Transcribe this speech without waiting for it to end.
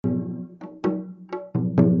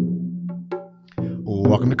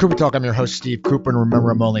Welcome to Cooper Talk. I'm your host, Steve Cooper, and remember,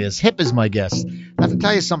 I'm only as hip as my guests. I have to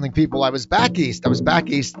tell you something, people. I was back east,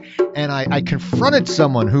 and I confronted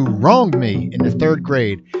someone who wronged me in the third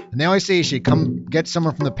grade. And they always say you should come get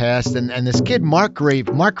someone from the past. And this kid, Mark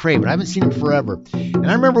Craven, I haven't seen him forever. And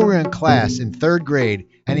I remember we were in class in third grade,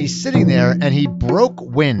 and he's sitting there, and he broke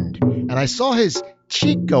wind. And I saw his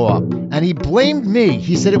cheek go up, and he blamed me.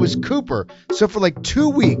 He said it was Cooper. So for like 2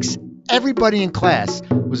 weeks, everybody in class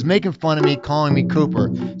was making fun of me, calling me Cooper.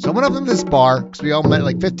 So I went up to this bar, because we all met,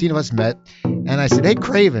 like 15 of us met, and I said, hey,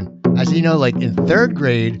 Craven. I said, like in third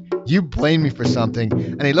grade, you blamed me for something.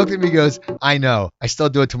 And he looked at me and goes, I know. I still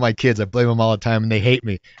do it to my kids. I blame them all the time, and they hate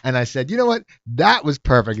me. And I said, you know what? That was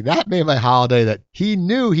perfect. That made my holiday, that he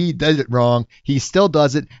knew he did it wrong. He still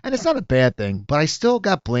does it, and it's not a bad thing, but I still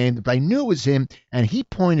got blamed. But I knew it was him, and he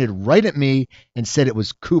pointed right at me and said it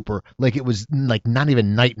was Cooper, like it was like not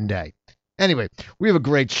even night and day. Anyway, we have a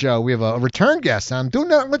great show. We have a return guest.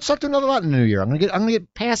 Let's start doing a lot in the new year. I'm gonna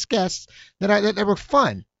get past guests that were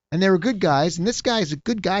fun, and they were good guys. And this guy is a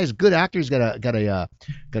good guy. He's a good actor. He's got a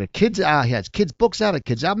kids. He has kids books out, a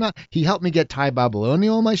kids album out. He helped me get Ty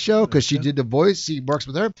Babilonio on my show because she did the voice. He works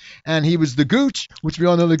with her, and he was the Gooch, which we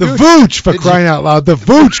all know the Gooch. The Vooch, for crying out loud. The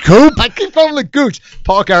Vooch, Coop. I keep calling him the Gooch.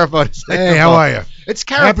 Paul Carafotis. Hey, how are you? It's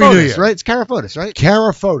Happy New Year. Carafotis, right? It's Carafotis, right?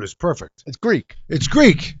 Carafotis, perfect. It's Greek. It's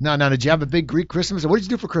Greek. Now, did you have a big Greek Christmas? Or what did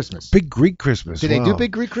you do for Christmas? Big Greek Christmas. Did they do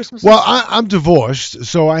big Greek Christmas? Well, I'm divorced,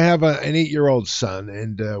 so I have an 8-year-old son,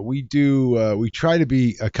 and we try to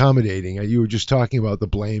be accommodating. You were just talking about the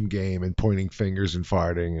blame game and pointing fingers and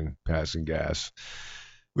farting and passing gas,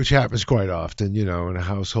 which happens quite often, in a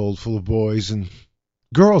household full of boys and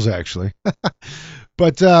girls, actually.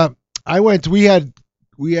 But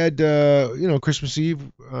we had Christmas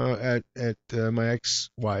Eve at my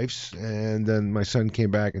ex-wife's, and then my son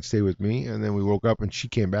came back and stayed with me, and then we woke up and she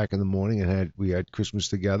came back in the morning and we had Christmas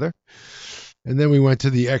together. And then we went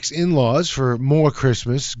to the ex-in-laws for more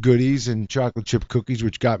Christmas goodies and chocolate chip cookies,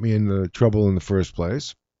 which got me into trouble in the first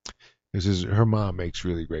place. Her mom makes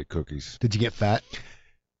really great cookies. Did you get fat?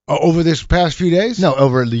 Over this past few days? No,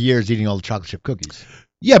 over the years eating all the chocolate chip cookies.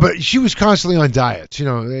 Yeah, but she was constantly on diets. It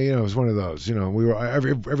was one of those. We were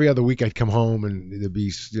every other week I'd come home and there'd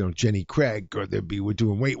be Jenny Craig, or we're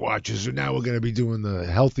doing Weight Watchers, and now we're going to be doing the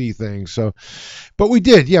healthy thing. So, but we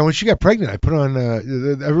did. Yeah, when she got pregnant, I put on.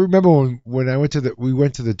 I remember when we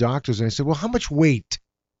went to the doctors, and I said, well, how much weight?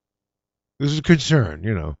 This is a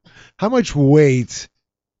concern. How much weight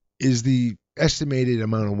is the estimated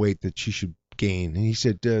amount of weight that she should gain? And he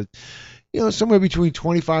said, somewhere between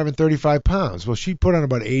 25 and 35 pounds. Well, she put on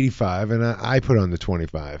about 85, and I put on the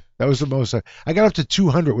 25. That was the most. I got up to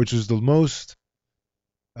 200, which was the most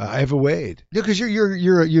I ever weighed. Yeah, because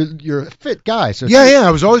you're a fit guy. So yeah.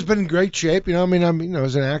 I was always been in great shape. I'm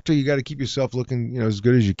as an actor, you got to keep yourself looking, as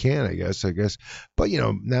good as you can. I guess. But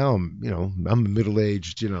now I'm a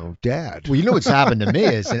middle-aged, dad. Well, what's happened to me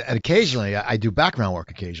is, and occasionally I do background work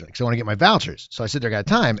occasionally because I want to get my vouchers. So I sit there, got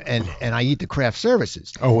time, and I eat the craft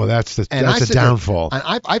services. Oh well, that's the downfall. There,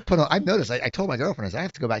 and I've noticed. I told my girlfriend, I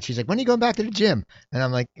have to go back. She's like, when are you going back to the gym? And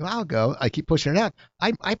I'm like, well, I'll go. I keep pushing it out.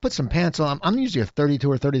 I put some pants on. I'm usually a 32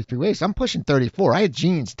 or 33 waist. I'm pushing 34. I had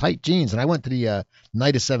tight jeans, and I went to the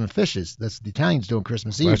Night of Seven Fishes. That's the Italians doing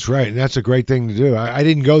Christmas Eve. That's right, and that's a great thing to do. I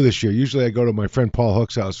didn't go this year. Usually I go to my friend Paul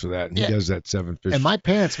Hook's house for that, and he does that Seven Fish. And my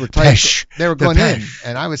pants were tight. They were going in,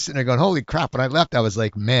 and I was sitting there going, holy crap. When I left, I was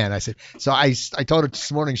like, man. I said, so I told her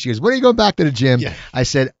this morning, she goes, when are you going back to the gym? Yeah. I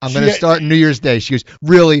said, I'm going to start New Year's Day. She goes,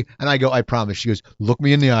 really? And I go, I promise. She goes, look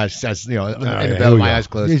me in the eyes. That's, in the bed with my eyes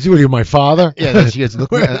closed. What are you, my father? Yeah, she goes,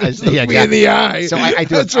 look me in the eye. So I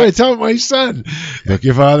do. That's what I tell my son. Look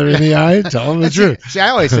your father in the eye. Tell him the truth. See, I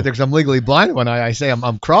always sit there because I'm legally blind when I say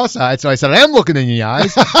I'm cross-eyed. So I said I am looking in the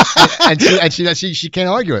eyes, and she can't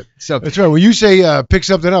argue it. So that's right. When you say pick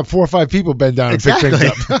something up, 4 or 5 people bend down and pick things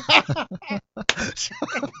up.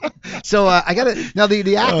 So I got to now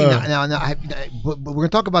the acting. We're going to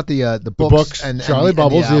talk about the books and Charlie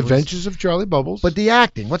Bubbles, the Adventures of Charlie Bubbles. But the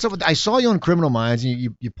acting. What's up with? I saw you on Criminal Minds, and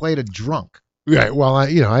you played a drunk. Right. Well, I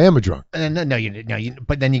am a drunk. And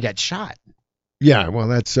but then you got shot. Yeah. Well,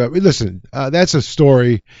 that's listen. That's a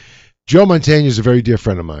story. Joe Mantegna is a very dear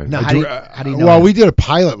friend of mine. No, how do you know? Well, we did a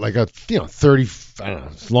pilot like 30. I don't know.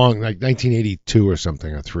 It's long, like 1982 or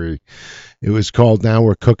something, or 3. It was called Now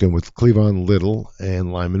We're Cooking with Cleavon Little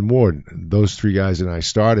and Lyman Ward. Those 3 guys and I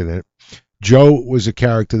starred in it. Joe was a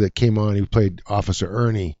character that came on. He played Officer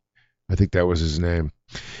Ernie. I think that was his name.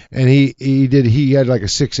 And he had like a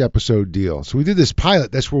 6-episode deal. So we did this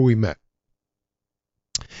pilot. That's where we met.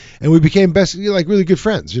 And we became really good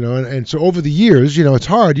friends, and so over the years, it's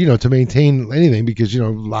hard, to maintain anything because,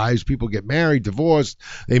 lives, people get married, divorced,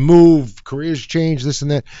 they move, careers change, this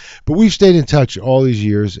and that. But we've stayed in touch all these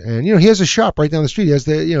years. And, he has a shop right down the street. He has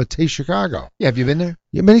the, Taste Chicago. Yeah, have you been there?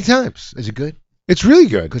 Yeah, many times. Is it good? It's really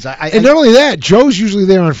good. And not only that, Joe's usually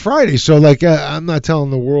there on Friday. So, I'm not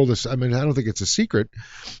telling the world this. I mean, I don't think it's a secret.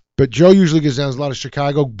 But Joe usually goes down. There's a lot of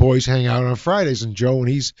Chicago boys hang out on Fridays. And Joe, when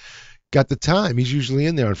he's got the time, he's usually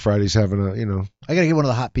in there on Fridays having a, I got to get one of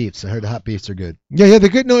the hot beefs. I heard the hot beefs are good. Yeah, they're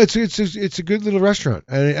good. No, it's a good little restaurant.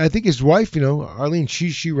 And I think his wife, Arlene,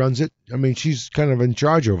 she runs it. I mean, she's kind of in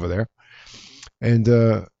charge over there. And,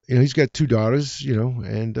 he's got 2 daughters,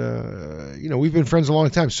 and, we've been friends a long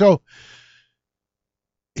time. So,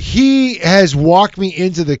 he has walked me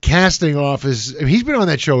into the casting office. I mean, he's been on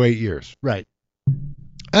that show 8 years. Right.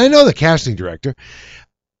 I know the casting director.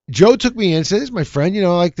 Joe took me in and said, "This is my friend. I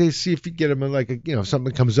like to see if you get him if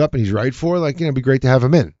something comes up and he's right for, it'd be great to have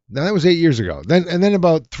him in." Now that was 8 years ago. Then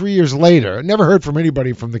about 3 years later, I never heard from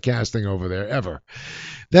anybody from the casting over there ever.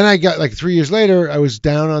 Then I got 3 years later, I was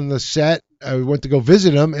down on the set. I went to go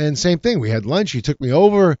visit him, and same thing. We had lunch. He took me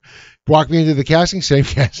over, walked me into the casting. Same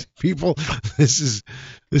casting people. This is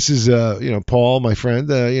Paul, my friend.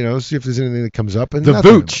 See if there's anything that comes up. And the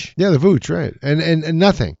nothing. Vooch. Yeah, the Vooch, right? And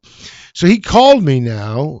nothing. So he called me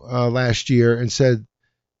now last year and said,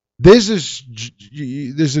 "There's a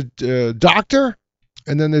doctor,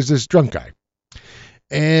 and then there's this drunk guy."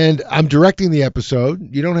 And I'm directing the episode.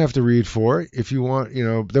 You don't have to read for it. If you want,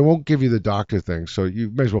 they won't give you the doctor thing, so you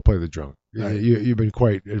may as well play the drunk. Right. You've been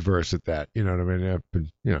quite adverse at that. You know what I mean? I've been,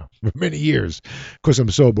 for many years. Of course, I'm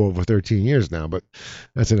sober over 13 years now, but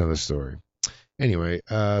that's another story. Anyway,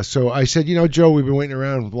 so I said, Joe, we've been waiting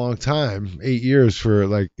around a long time, 8 years for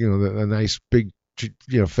a nice big,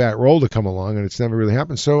 fat role to come along, and it's never really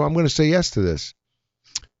happened. So I'm going to say yes to this.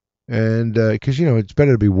 And because, it's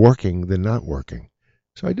better to be working than not working.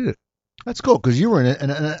 So I did it. That's cool because you were in it,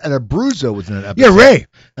 and Abruzzo was in an episode. Yeah, Ray.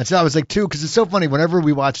 And so I was too, because it's so funny. Whenever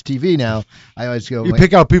we watch TV now, I always go. You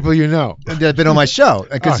pick out people you know. They've been on my show.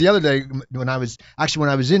 Because the other day, when I was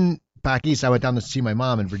in back east, I went down to see my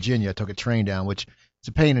mom in Virginia. I took a train down, which is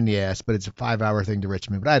a pain in the ass, but it's a 5-hour thing to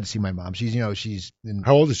Richmond. But I had to see my mom. She's, she's in.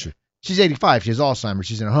 How old is she? She's 85. She has Alzheimer's.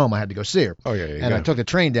 She's in a home. I had to go see her. Oh, yeah. And I took the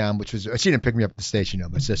train down, which was, she didn't pick me up at the station,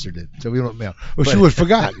 my sister did. So we don't, Well, she would have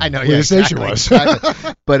forgotten. I know, where the station was.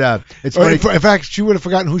 Exactly. But it's funny. In fact, she would have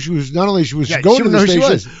forgotten who she was. Not only she was going to the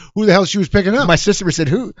station, who the hell she was picking up. My sister said,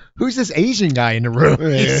 who's this Asian guy in the room?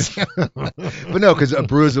 Yeah. But no, because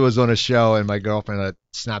Abruzzo was on a show, and my girlfriend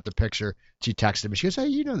snapped a picture. She texted me. She goes, "Hey,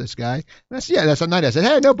 you know this guy?" And I said, "Yeah, that's a night." I said,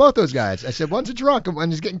 "Hey, I know both those guys." I said, "One's a drunk and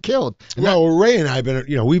one's getting killed." And Ray and I have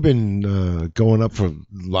been, we've been going up for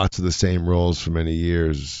lots of the same roles for many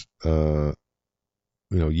years. Years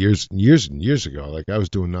and years ago. Like I was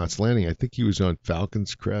doing Knots Landing. I think he was on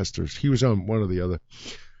Falcon's Crest, or he was on one of the other,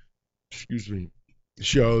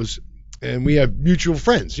 shows. And we have mutual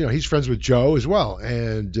friends. He's friends with Joe as well,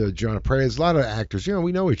 and John Prey. There's a lot of actors.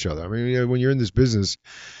 We know each other. I mean, when you're in this business.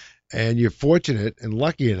 And you're fortunate and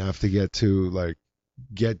lucky enough to get to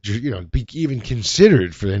be even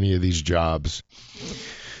considered for any of these jobs.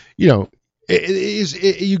 You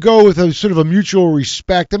go with a sort of a mutual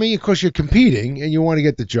respect. I mean, of course, you're competing and you want to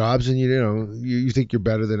get the jobs, and you think you're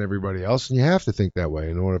better than everybody else, and you have to think that way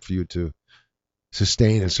in order for you to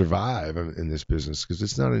sustain and survive in this business, because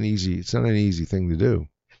it's not an easy thing to do.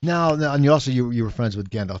 Now, and you also you were friends with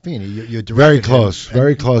Gandolfini. You're very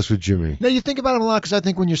close with Jimmy. No, you think about him a lot, because I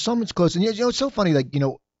think when you're someone's close, and it's so funny.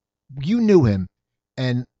 You knew him,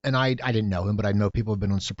 and I didn't know him, but I know people have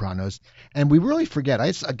been on Sopranos, and we really forget. I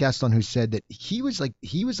had a guest on who said that he was like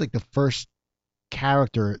the first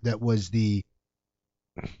character that was the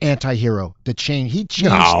anti-hero. He changed.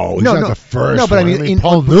 No, he's not the first. No, but one. I mean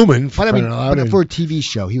Paul Newman. But for a TV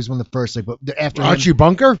show, he was one of the first. But after Archie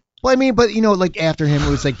Bunker. Well, I mean, but after him, it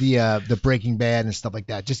was like the Breaking Bad and stuff like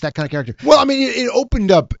that. Just that kind of character. Well, I mean, it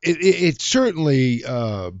opened up. It certainly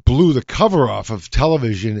blew the cover off of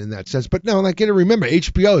television in that sense. But no, I got to remember,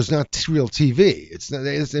 HBO is not real TV. It's not.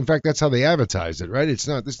 In fact, that's how they advertise it, right? It's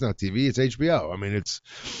not TV. It's HBO. I mean, it's.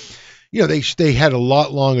 They had a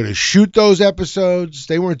lot longer to shoot those episodes.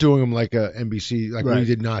 They weren't doing them like a NBC, like we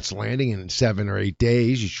did Knots Landing, and in 7 or 8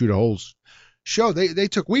 days you shoot a whole show. They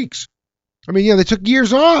took weeks. I mean, they took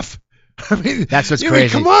years off. I mean, that's what's crazy.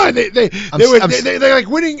 Come on, they're like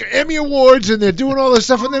winning Emmy awards, and they're doing all this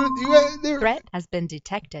stuff, and then threat has been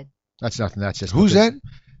detected. That's nothing. That's just who's that?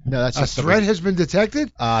 No, that's just a threat has been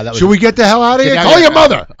detected. Should we get the hell out of here? Call your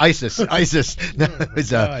mother. ISIS. No, it's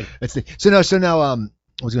so now. I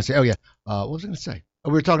was gonna say. Oh yeah. What was I gonna say?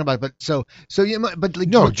 We were talking about, so yeah, but like,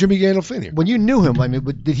 No, Jimmy Gandolfini. when you knew him, I mean,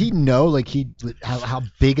 did he know like how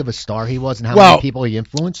big of a star he was and how Well, many people he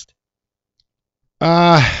influenced?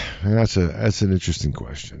 That's an interesting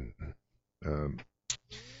question. Um,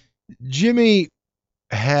 Jimmy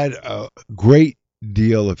had a great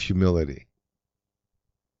deal of humility.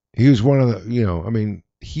 He was one of the, I mean,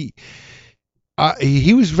 he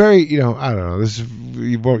was very, I don't know. This is,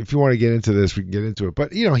 if you want to get into this, we can get into it.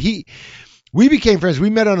 But we became friends. We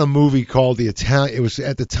met on a movie called The Italian. It was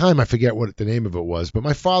at the time, I forget what the name of it was, but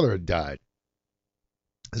my father had died.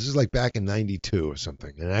 This is like back in '92 or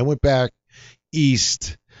something, and I went back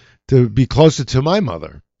east to be closer to my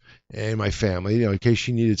mother and my family, in case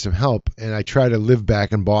she needed some help. And I tried to live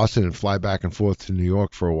back in Boston and fly back and forth to New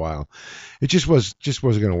York for a while. It just wasn't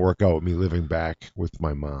going to work out with me living back with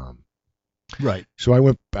my mom. Right.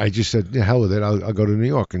 So I just said, hell with it. I'll go to New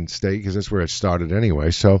York and stay because that's where it started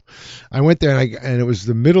anyway. So I went there and it was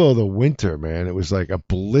the middle of the winter, man. It was like a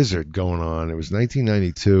blizzard going on. It was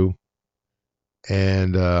 1992.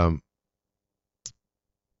 And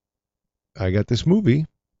I got this movie.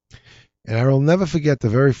 And I will never forget the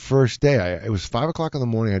very first day. It was 5 o'clock in the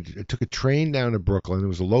morning. I took a train down to Brooklyn. It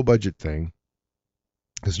was a low budget thing.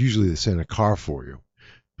 Because usually they send a car for you.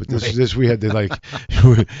 But this we had to like,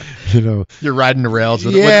 You're riding the rails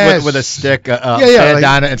with, Yes. with a stick, like,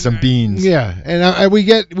 bandana, and some beans. Yeah, and we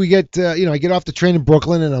get I get off the train in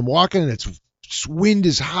Brooklyn and I'm walking and it's wind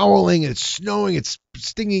is howling and it's snowing, it's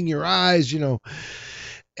stinging your eyes,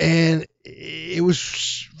 and it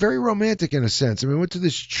was very romantic in a sense. I mean, I went to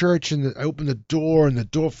this church and I opened the door and the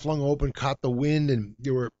door flung open, caught the wind, and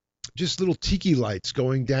there were just little tiki lights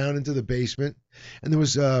going down into the basement, and there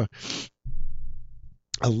was a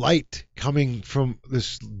light coming from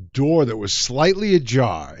this door that was slightly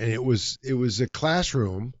ajar, and it was a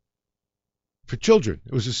classroom for children.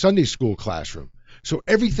 It was a Sunday school classroom. So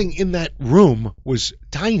everything in that room was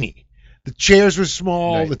tiny. The chairs were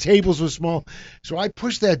small, Right. The tables were small. So I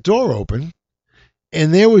pushed that door open,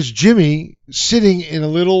 and there was Jimmy sitting in a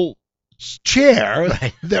little chair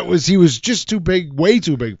Right. he was just too big, way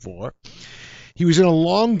too big for. He was in a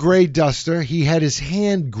long gray duster. He had his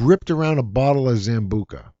hand gripped around a bottle of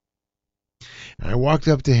Zambuca. And I walked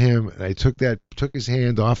up to him and I took his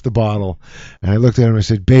hand off the bottle and I looked at him and I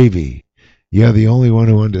said, "Baby, you're the only one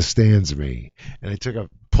who understands me." And I took a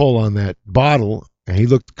pull on that bottle and he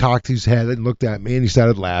cocked his head and looked at me and he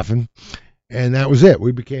started laughing. And that was it.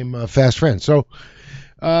 We became fast friends. So,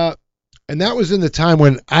 and that was in the time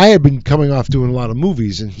when I had been coming off doing a lot of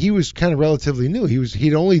movies and he was kind of relatively new.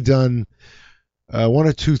 He'd only done one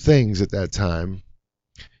or two things at that time.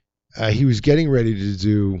 He was getting ready to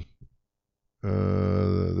do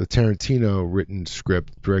the Tarantino written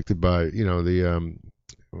script directed by, the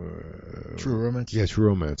True Romance. Yeah, True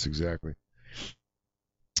Romance, exactly.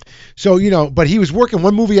 So, but he was working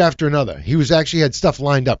one movie after another. He was actually had stuff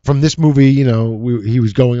lined up from this movie. He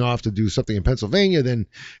was going off to do something in Pennsylvania, then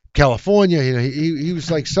California. He was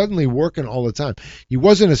like suddenly working all the time. He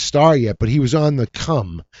wasn't a star yet, but he was on the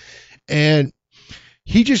come, and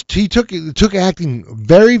he took acting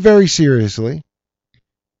very, very seriously.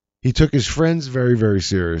 He took his friends very, very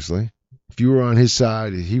seriously. If you were on his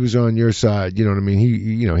side, he was on your side. You know what I mean?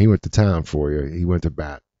 He went to town for you. He went to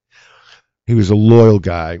bat. He was a loyal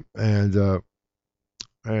guy, and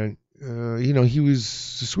he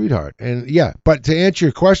was a sweetheart. And yeah, but to answer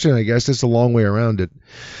your question, I guess that's a long way around it.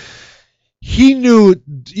 He knew,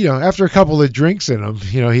 after a couple of drinks in him,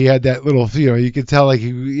 he had that little, you could tell like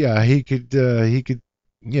he could,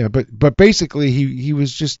 but basically he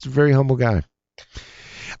was just a very humble guy.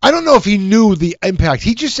 I don't know if he knew the impact.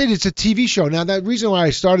 He just said it's a TV show. Now, the reason why I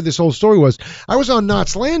started this whole story was I was on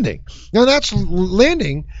Knots Landing. Now, Knots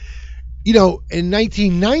Landing, in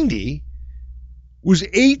 1990, was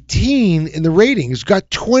 18 in the ratings. Got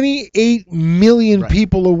 28 million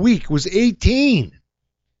people a week. Was 18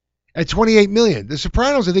 at 28 million. The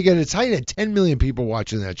Sopranos, I think, at its height had 10 million people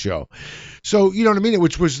watching that show. So, you know what I mean?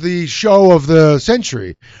 Which was the show of the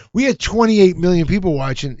century. We had 28 million people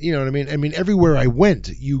watching, you know what I mean? I mean, everywhere I went,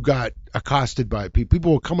 you got accosted by people.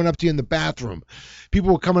 People were coming up to you in the bathroom.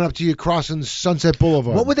 People were coming up to you crossing Sunset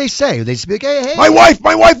Boulevard. What would they say? They'd be like, hey. My wife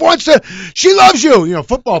wants to, she loves you.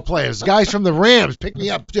 Football players, guys from the Rams pick me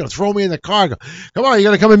up, throw me in the car. Go, come on, you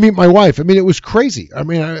got to come and meet my wife. I mean, it was crazy. I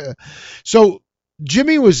mean, so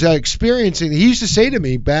Jimmy was experiencing, he used to say to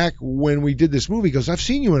me back when we did this movie, he goes, I've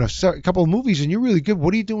seen you in a couple of movies and you're really good.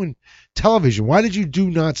 What are you doing television? Why did you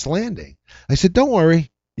do Knots Landing? I said, don't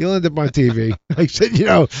worry. You'll end up on TV. I said,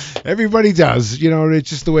 everybody does. It's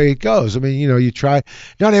just the way it goes. I mean, you try.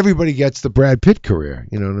 Not everybody gets the Brad Pitt career.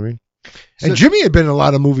 You know what I mean? And Jimmy had been in a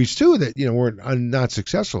lot of movies too that were not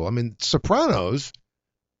successful. I mean, Sopranos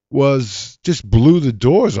was just blew the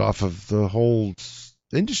doors off of the whole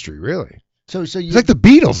industry, really. So it's like the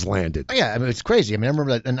Beatles landed. Yeah, I mean, it's crazy. I mean, I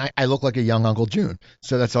remember that, and I look like a young Uncle June,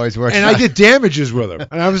 so that's always where. And I did Damages with him,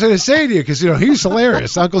 and I was going to say to you because he was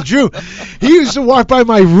hilarious, Uncle June. He used to walk by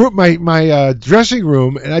my room, my dressing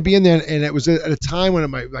room, and I'd be in there, and it was at a time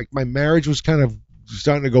when my marriage was kind of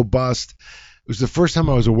starting to go bust. It was the first time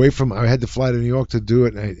I was away from. I had to fly to New York to do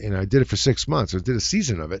it, and I did it for 6 months. I did a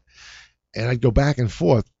season of it. And I'd go back and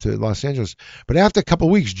forth to Los Angeles. But after a couple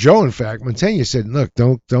of weeks, Joe, in fact, Montaigne said, "Look,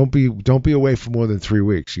 don't be away for more than 3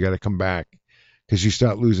 weeks. You got to come back because you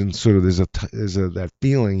start losing sort of there's a that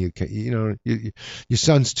feeling your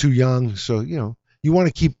son's too young, so you want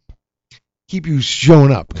to keep you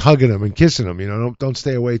showing up, hugging him and kissing him. Don't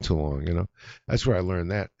stay away too long. That's where I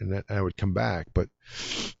learned that, and that I would come back. But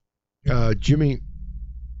Jimmy."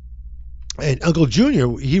 And Uncle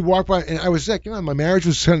Junior, he walked by, and I was like, my marriage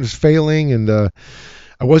was kind of failing, and I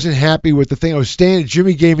wasn't happy with the thing. I was staying.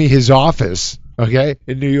 Jimmy gave me his office, okay,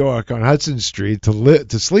 in New York on Hudson Street to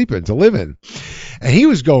live in, and he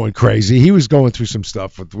was going crazy. He was going through some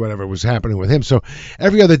stuff with whatever was happening with him. So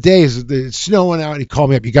every other day, it's snowing out, and he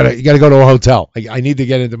called me up. You gotta go to a hotel. I need to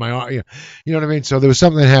get into my, you know what I mean. So there was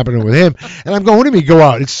something happening with him, and I'm going, what do you mean go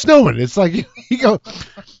out? It's snowing. It's like you go.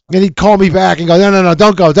 And he'd call me back and go, no,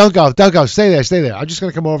 don't go, stay there. I'm just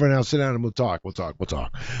gonna come over and I'll sit down and we'll talk.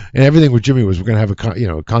 And everything with Jimmy was we're gonna have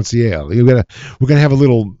a concierge. We're gonna have a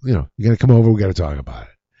little, you're gonna come over. We gotta talk about it.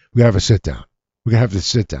 We gotta have a sit down. We're gonna have to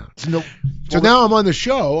sit down. So now I'm on the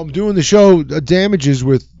show. I'm doing the show Damages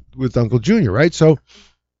with Uncle Junior, right? So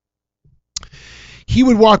he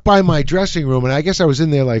would walk by my dressing room, and I guess I was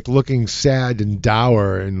in there like looking sad and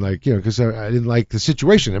dour, and because I didn't like the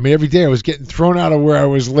situation. I mean, every day I was getting thrown out of where I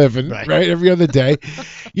was living, right? Every other day,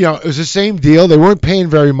 it was the same deal. They weren't paying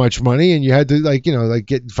very much money, and you had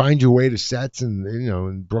to find your way to sets, and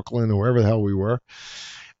in Brooklyn or wherever the hell we were.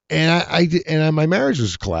 And my marriage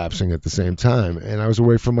was collapsing at the same time, and I was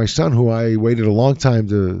away from my son, who I waited a long time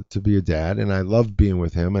to be a dad, and I loved being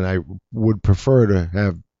with him, and I would prefer to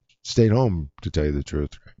have stayed home, to tell you the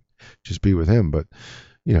truth, just be with him, but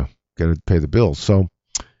got to pay the bills. So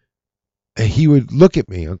he would look at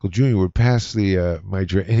me. Uncle Junior would pass my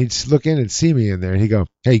drink, and he'd look in and see me in there, and he'd go,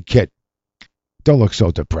 "Hey kid, don't look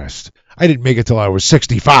so depressed. I didn't make it till I was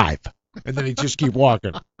 65." And then he'd just keep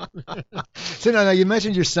walking. So now you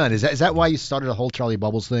mentioned your son. Is that why you started the whole Charlie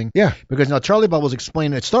Bubbles thing? Yeah. Because now Charlie Bubbles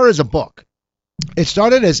explained it started as a book. It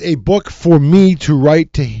started as a book for me to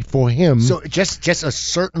write for him. So just a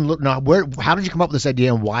certain look. Now, how did you come up with this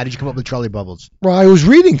idea, and why did you come up with Charlie Bubbles? Well, I was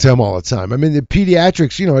reading to him all the time. I mean, the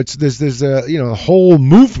pediatrics, there's a whole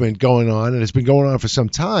movement going on, and it's been going on for some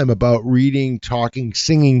time about reading, talking,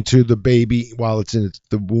 singing to the baby while it's in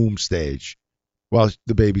the womb stage, while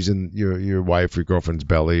the baby's in your wife or girlfriend's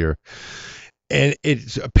belly, and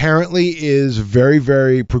it apparently is very,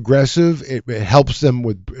 very progressive. It helps them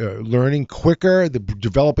with learning quicker,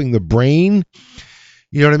 developing the brain.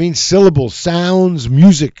 You know what I mean? Syllables, sounds,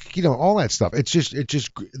 music, all that stuff. It's just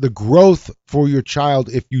the growth for your child,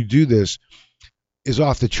 if you do this, is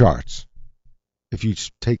off the charts. If you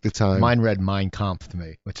take the time. Mine read Mein Kampf to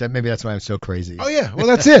me, maybe that's why I'm so crazy. Oh yeah, well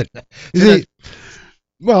that's it.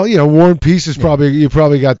 Well, War and Peace is you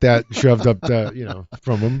probably got that shoved up,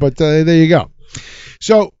 from him. But there you go.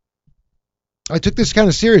 So I took this kind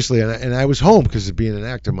of seriously, and I was home because of being an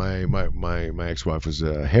actor. My ex-wife was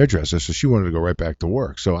a hairdresser, so she wanted to go right back to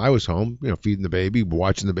work. So I was home, feeding the baby,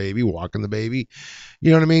 watching the baby, walking the baby.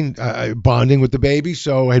 You know what I mean? Bonding with the baby.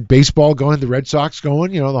 So I had baseball going, the Red Sox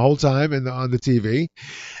going, the whole time on the TV.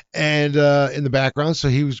 And in the background, so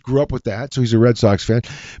he grew up with that, so he's a Red Sox fan.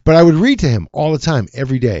 But I would read to him all the time,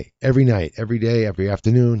 every day, every night, every day, every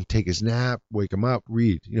afternoon. Take his nap, wake him up,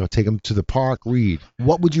 read. Take him to the park, read.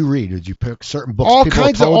 What would you read? Did you pick certain books? All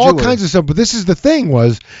kinds of stuff. But this is the thing: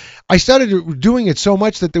 was I started doing it so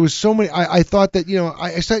much that there was so many. I thought that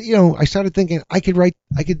I started thinking I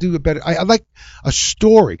could do it better. I like a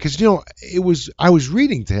story because I was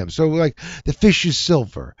reading to him. So like the fish is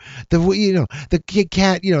silver, the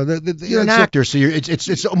cat, you're an actor, so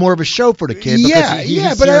it's more of a show for the kid.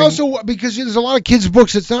 But I also, because there's a lot of kids'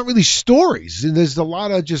 books, it's not really stories, and there's a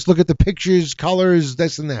lot of just look at the pictures, colors,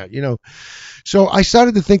 this and that, So I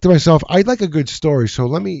started to think to myself, I'd like a good story. So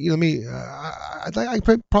I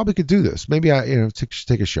probably could do this. Maybe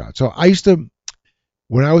take a shot. So I used to,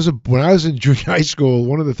 when I was in junior high school,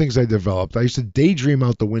 one of the things I developed, I used to daydream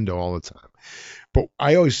out the window all the time. But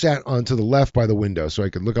I always sat on to the left by the window so I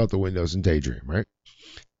could look out the windows and daydream, right?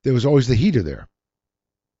 There was always the heater there.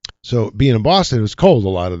 So being in Boston, it was cold a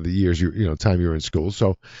lot of the years time you were in school.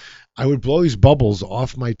 So I would blow these bubbles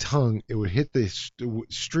off my tongue. It would hit the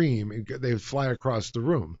stream, and they would fly across the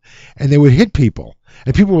room, and they would hit people,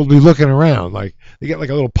 and people would be looking around like they get like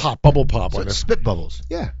a little bubble pop So on it's it. spit bubbles.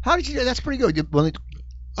 Yeah, How did you do? That's pretty good.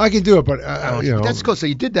 I can do it, but That's cool. So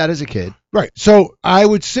you did that as a kid. right. So I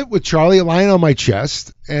would sit with Charlie lying on my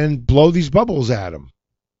chest and blow these bubbles at him,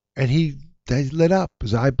 and they lit up.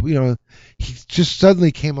 His eye, he just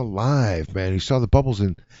suddenly came alive, man. He saw the bubbles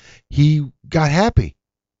and he got happy.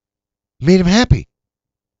 Made him happy.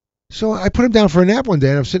 So I put him down for a nap one day,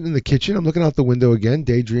 and I'm sitting in the kitchen. I'm looking out the window again,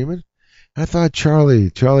 daydreaming. And I thought,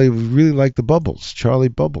 Charlie really liked the bubbles. Charlie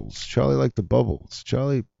Bubbles. Charlie liked the bubbles.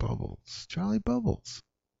 Charlie Bubbles. Charlie Bubbles.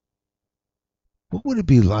 What would it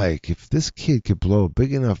be like if this kid could blow a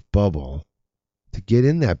big enough bubble to get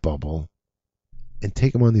in that bubble and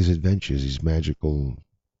take him on these adventures, these magical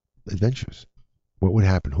adventures? What would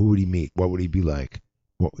happen? Who would he meet? What would he be like?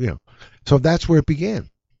 So that's where it began.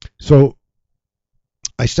 So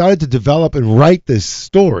I started to develop and write this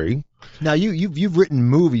story. Now you've written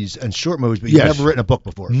movies and short movies, but you've Yes. never written a book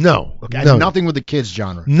before. No. Okay. No. Nothing with the kids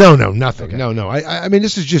genre. No, nothing. Okay. No. I mean,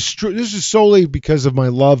 this is solely because of my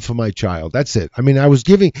love for my child. That's it. I mean,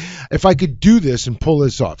 if I could do this and pull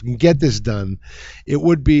this off and get this done, it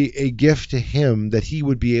would be a gift to him that he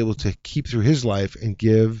would be able to keep through his life and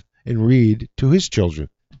give and read to his children.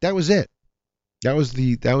 That was it. That was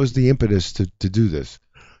the impetus to do this.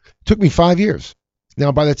 It took me 5 years.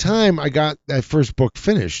 Now, by the time I got that first book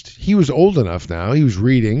finished, he was old enough now. He was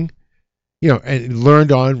reading, and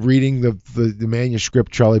learned on reading the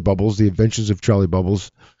manuscript Charlie Bubbles, The Adventures of Charlie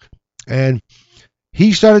Bubbles. And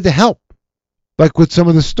he started to help, like with some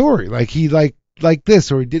of the story. Like he liked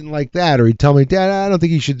this, or he didn't like that, or he'd tell me, Dad, I don't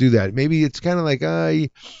think he should do that. Maybe it's kind of like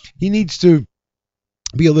he needs to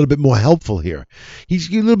be a little bit more helpful here. He's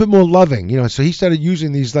a little bit more loving, so he started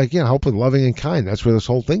using these helping, loving, and kind. That's where this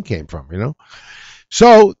whole thing came from,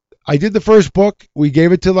 So I did the first book. We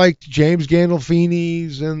gave it to like James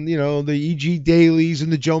Gandolfini's and the E.G. Dailies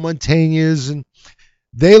and the Joe Mantegnas, and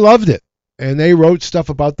they loved it. And they wrote stuff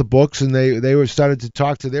about the books, and they were started to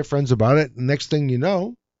talk to their friends about it. And next thing you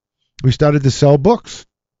know, we started to sell books,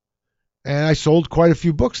 and I sold quite a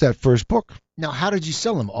few books that first book. Now, how did you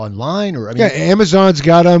sell them? Online or Yeah, Amazon's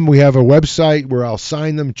got them. We have a website where I'll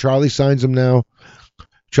sign them. Charlie signs them now.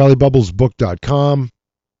 CharlieBubblesBook.com.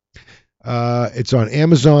 It's on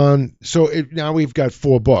Amazon. So now we've got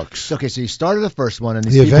 4 books. Okay, so you started the first one, and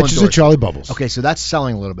The Adventures of Charlie Bubbles. Okay, so that's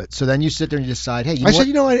selling a little bit. So then you sit there and you decide, hey, I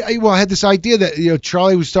said, I had this idea that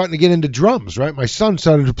Charlie was starting to get into drums, right? My son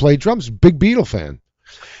started to play drums. Big Beatle fan.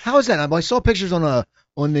 How is that? I saw pictures on the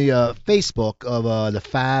Facebook of the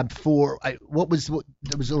Fab Four. What was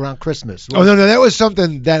around Christmas? Oh no, that was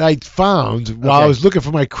something that I found while I was looking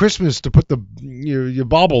for my Christmas to put your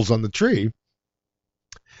baubles on the tree.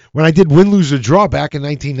 When I did Win, Lose, or Draw back in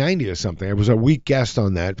 1990 or something, I was a week guest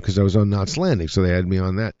on that because I was on Knots Landing, so they had me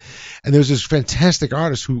on that. And there was this fantastic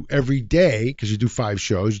artist who every day, because you do 5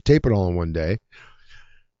 shows, you tape it all in one day,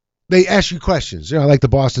 they ask you questions, like the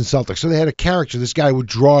Boston Celtics. So they had a character. This guy would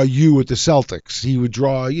draw you with the Celtics. He would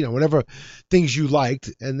draw, whatever things you liked.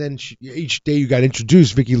 And then each day you got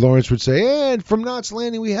introduced, Vicki Lawrence would say, and from Knots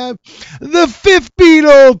Landing, we have the 5th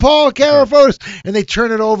Beatle, Paul Carafotis. And they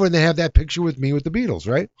turn it over and they have that picture with me with the Beatles,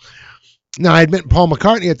 right? Now, I had met Paul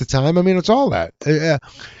McCartney at the time. I mean, it's all that.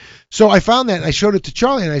 So I found that and I showed it to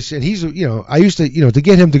Charlie and I said, he's, I used to, to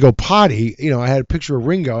get him to go potty, I had a picture of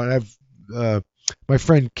Ringo and I've, my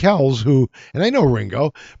friend Kells, and I know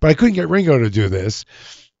Ringo, but I couldn't get Ringo to do this.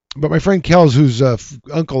 But my friend Kells, whose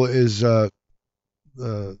uncle is,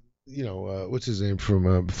 what's his name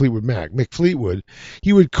from Fleetwood Mac, Mick Fleetwood,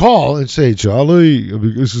 he would call and say, Charlie,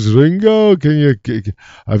 this is Ringo.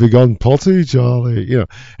 Have you gone potty, Charlie?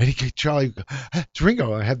 And Charlie, it's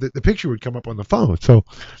Ringo. I had the picture would come up on the phone, so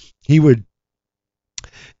he would.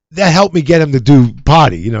 That helped me get him to do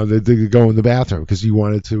potty, to go in the bathroom because he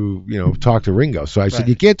wanted to, talk to Ringo. So I said,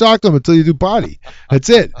 you can't talk to him until you do potty. That's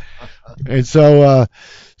it. And so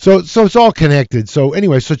it's all connected. So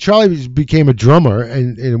anyway, so Charlie became a drummer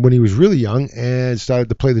and when he was really young and started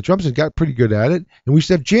to play the drums and got pretty good at it. And we used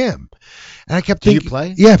to have jam. And I kept thinking. Do you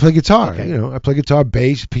play? Yeah, I play guitar. Okay. I play guitar,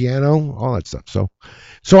 bass, piano, all that stuff.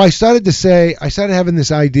 So I started having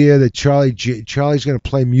this idea that Charlie's going to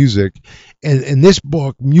play music, and in this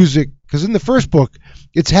book, music, because in the first book,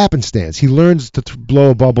 it's happenstance. He learns to blow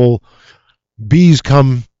a bubble. Bees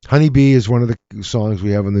come. Honey Bee is one of the songs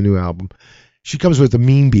we have on the new album. she comes with a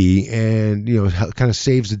mean bee and, kind of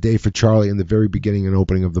saves the day for Charlie in the very beginning and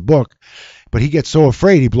opening of the book. But he gets so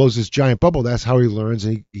afraid, he blows this giant bubble. That's how he learns,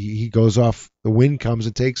 and he goes off. The wind comes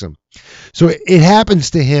and takes him. So it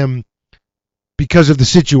happens to him because of the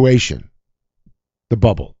situation, the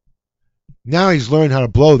bubble. Now he's learned how to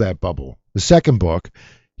blow that bubble. The second book,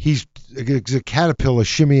 he's a caterpillar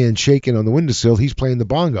shimmying and shaking on the windowsill. He's playing the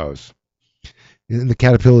bongos. And the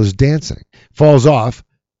caterpillar is dancing. Falls off.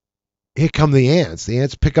 Here come the ants. The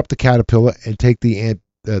ants pick up the caterpillar and take the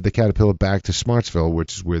caterpillar back to Smartsville,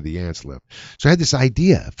 which is where the ants live. So I had this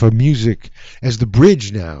idea for music as the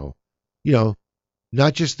bridge now,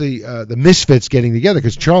 not just the misfits getting together,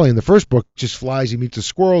 because Charlie in the first book just flies. He meets a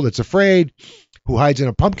squirrel that's afraid, who hides in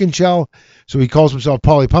a pumpkin shell. So he calls himself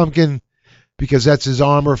Polly Pumpkin because that's his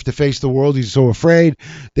armor to face the world. He's so afraid.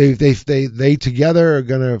 They together are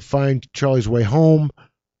going to find Charlie's way home.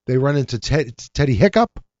 They run into Teddy Hiccup,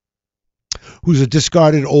 who's a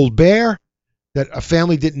discarded old bear that a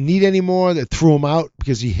family didn't need anymore, that threw him out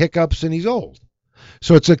because he hiccups and he's old.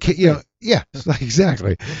 So it's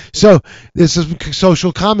exactly. So there's some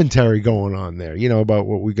social commentary going on there, about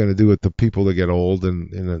what we're going to do with the people that get old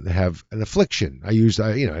and have an affliction. I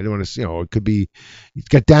don't want to, it could be, he's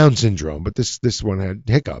got Down syndrome, but this one had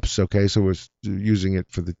hiccups. Okay. So we're using it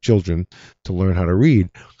for the children to learn how to read.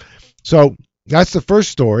 So that's the first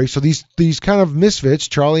story. So these kind of misfits,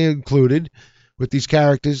 Charlie included, with these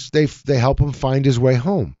characters, they help him find his way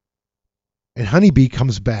home. And Honeybee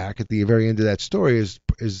comes back at the very end of that story is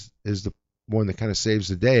the one that kind of saves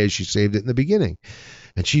the day, as she saved it in the beginning.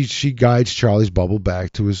 And she guides Charlie's bubble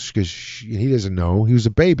back to because he doesn't know he was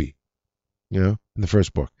a baby, in the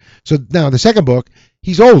first book. So now the second book,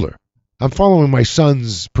 he's older. I'm following my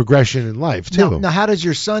son's progression in life too. Now how does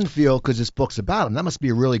your son feel because this book's about him? That must be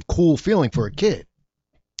a really cool feeling for a kid.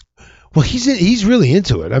 Well, he's really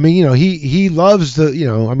into it. I mean, he loves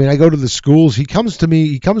I go to the schools. He comes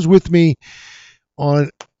with me on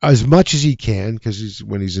as much as he can because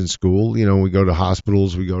when he's in school, we go to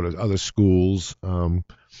hospitals, we go to other schools.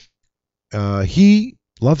 He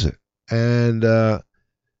loves it. And, I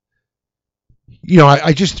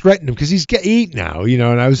just threatened him because he's 8 now,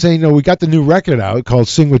 and I was saying, we got the new record out called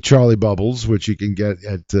Sing with Charlie Bubbles, which you can get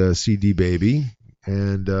at CD Baby.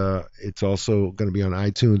 And it's also going to be on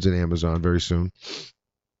iTunes and Amazon very soon.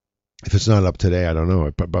 If it's not up today, I don't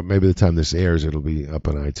know. But maybe the time this airs, it'll be up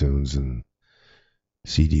on iTunes and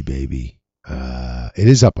CD Baby. It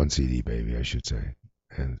is up on CD Baby, I should say.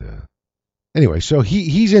 And anyway, so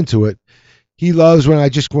he's into it. He loves when I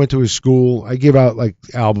just went to his school. I give out like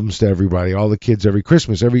albums to everybody, all the kids every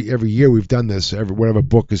Christmas. Every year we've done this. Whatever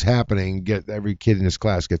book is happening, every kid in his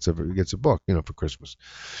class gets a book, for Christmas.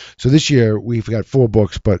 So this year we've got 4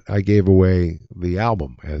 books, but I gave away the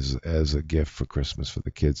album as a gift for Christmas for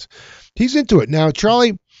the kids. He's into it now.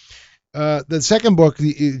 Charlie, the second book,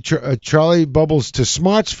 Charlie Bubbles to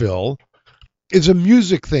Smartsville, is a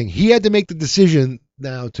music thing. He had to make the decision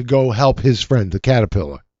now to go help his friend, the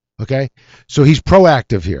caterpillar. Okay, so he's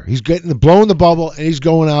proactive here. He's blowing the bubble, and he's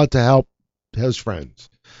going out to help his friends,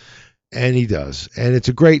 and he does. And it's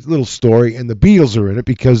a great little story. And the Beatles are in it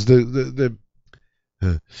because the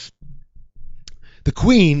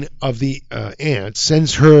queen of the ants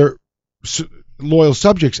sends her loyal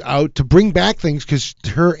subjects out to bring back things because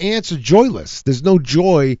her ants are joyless. There's no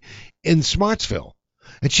joy in Smartsville,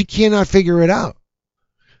 and she cannot figure it out.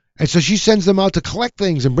 And so she sends them out to collect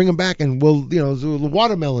things and bring them back. And will the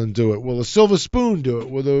watermelon do it? Will a silver spoon do it?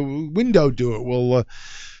 Will the window do it?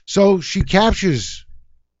 So she captures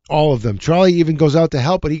all of them. Charlie even goes out to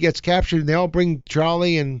help, but he gets captured. And they all bring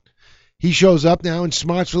Charlie, and he shows up now in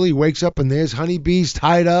Smartsville. He wakes up, and there's honeybees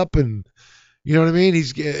tied up, and you know what I mean.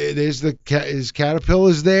 His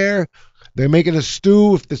caterpillar's there. They're making a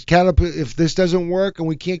stew. If this doesn't work, and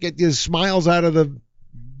we can't get these smiles out of the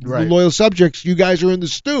loyal subjects, you guys are in the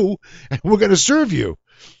stew and we're going to serve you.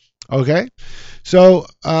 Okay, so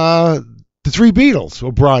the 3 Beatles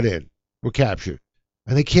were captured,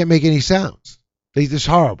 and they can't make any sounds. They're just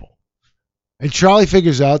horrible. And Charlie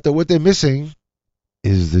figures out that what they're missing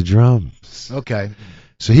is the drums. Okay,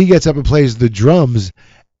 so he gets up and plays the drums,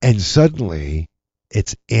 and suddenly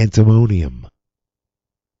it's antimonium.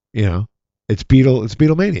 It's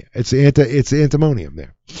Beatlemania. It's antimonium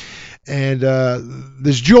there. And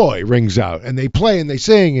this joy rings out, and they play and they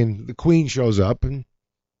sing, and the queen shows up, and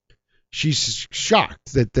she's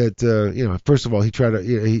shocked that first of all, he tried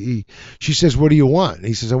to, she says, "What do you want?" And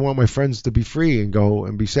he says, "I want my friends to be free and go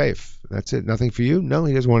and be safe. That's it. Nothing for you." No,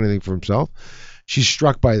 he doesn't want anything for himself. She's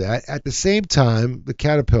struck by that. At the same time, the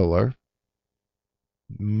caterpillar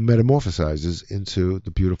metamorphosizes into the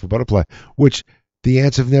beautiful butterfly, which the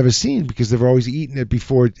ants have never seen because they've always eaten it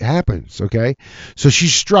before it happens, okay? So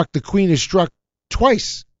the queen is struck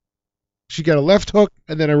twice. She got a left hook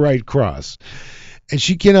and then a right cross. And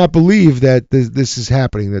she cannot believe that this is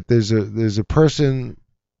happening, that there's a person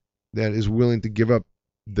that is willing to give up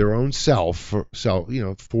their own self for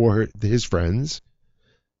his friends.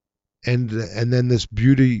 And then this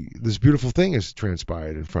beautiful thing has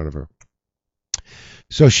transpired in front of her.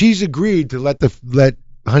 So she's agreed to let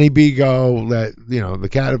Honeybee go, let the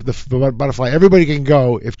cat, the butterfly, everybody can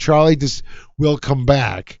go if Charlie just will come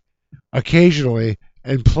back occasionally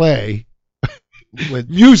and play with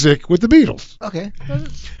music with the Beatles. Okay.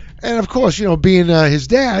 And of course, being his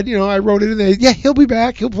dad, I wrote it in there. Yeah, he'll be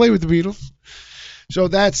back. He'll play with the Beatles. So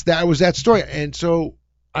that was that story. And so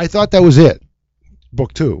I thought that was it.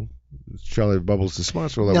 Book 2. Charlie Bubbles the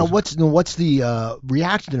sponsor. Now, what's the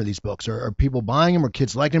reaction to these books? Are people buying them? Or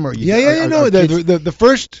kids liking them? Or the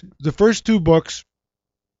first 2 books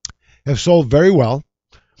have sold very well.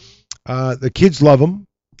 The kids love them,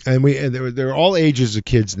 and they're all ages of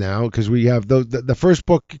kids now because we have the first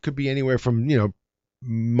book could be anywhere from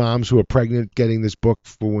moms who are pregnant getting this book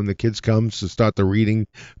for when the kids come to start the reading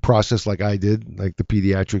process like I did, like the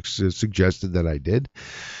pediatrics suggested that I did.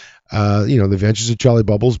 The Adventures of Charlie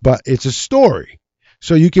Bubbles, but it's a story.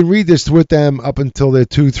 So you can read this with them up until they're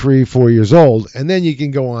 2, 3, 4 years old, and then you can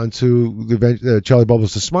go on to the Charlie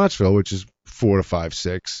Bubbles to Smartsville, which is 4 to 5,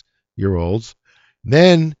 6-year-olds.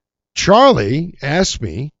 Then Charlie asked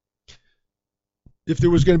me if there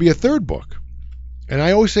was going to be a third book, and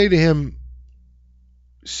I always say to him,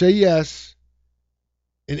 say yes,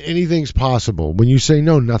 and anything's possible. When you say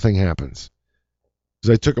no, nothing happens.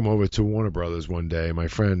 Because I took him over to Warner Brothers one day. My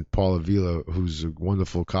friend Paula Vila, who's a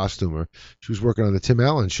wonderful costumer, she was working on the Tim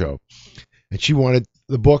Allen show, and she wanted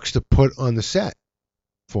the books to put on the set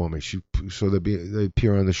for me, so they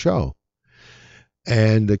appear on the show.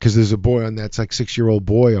 And because there's a boy on that's like 6-year-old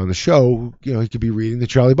boy on the show, he could be reading the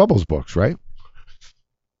Charlie Bubbles books, right?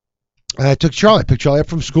 And I picked Charlie up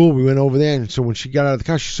from school. We went over there, and so when she got out of the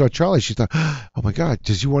car, she saw Charlie. She thought, "Oh my God,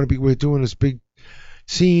 does he want to be? We're doing this big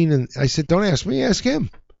scene." And I said, "Don't ask me, ask him.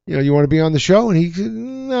 You want to be on the show?" And he said,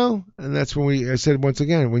 "No." And that's when I said once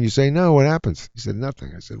again, when you say no, what happens? He said,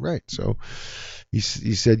 "Nothing." I said, "Right." So he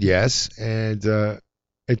said yes, and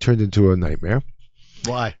it turned into a nightmare.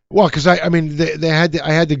 Why? Well, because I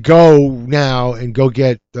had to go now and go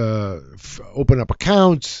get open up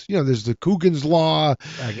accounts. There's the Coogan's Law.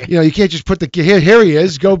 Okay. You can't just put here he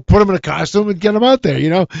is. Go put him in a costume and get him out there.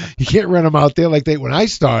 You can't run him out there like when I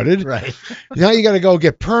started. Right. Now you got to go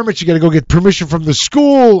get permits. You got to go get permission from the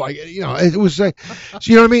school. It was like,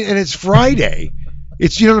 you know what I mean. And it's Friday.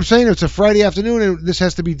 It's what I'm saying. It's a Friday afternoon, and this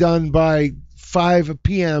has to be done by 5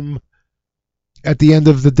 p.m. at the end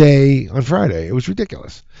of the day on Friday. It was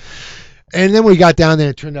ridiculous. And then we got down there,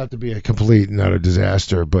 it turned out to be a complete and utter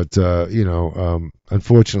disaster. But,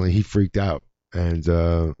 unfortunately, he freaked out. And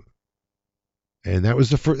that was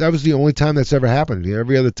the only time that's ever happened.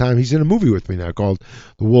 Every other time, he's in a movie with me now called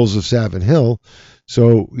The Wolves of Savin Hill.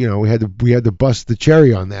 So, we had to bust the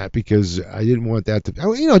cherry on that because I didn't want that to,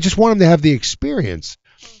 just want him to have the experience.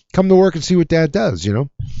 Come to work and see what Dad does, And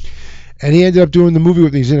he ended up doing the movie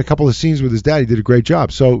with me. He's in a couple of scenes with his dad. He did a great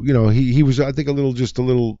job. So, he was, I think,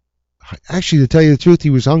 actually, to tell you the truth, he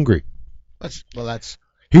was hungry.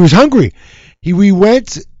 He was hungry. We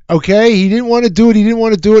went, okay, he didn't want to do it.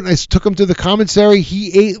 And I took him to the commissary.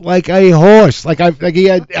 He ate like a horse.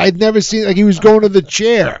 I'd never seen, he was going to the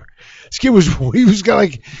chair. This kid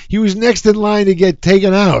he was next in line to get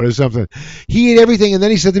taken out or something. He ate everything. And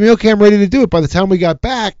then he said to me, okay, I'm ready to do it. By the time we got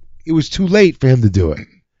back, it was too late for him to do it.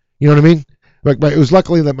 You know what I mean? It was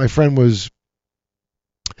luckily that my friend was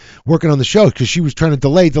working on the show because she was trying to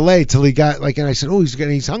delay till he got and I said, oh,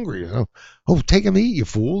 he's hungry. Oh, take him to eat, you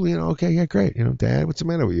fool. Okay, yeah, great. Dad, what's the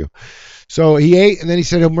matter with you? So he ate, and then he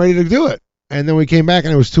said, I'm ready to do it. And then we came back,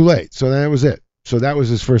 and it was too late. So then that was it. So that was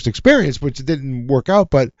his first experience, which didn't work out.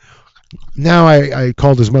 But now I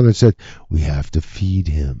called his mother and said, we have to feed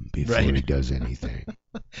him before he does anything.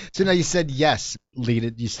 So now you said yes, lead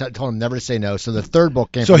it. You told him never to say no. So the third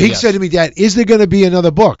book came. So he said to me, Dad, is there going to be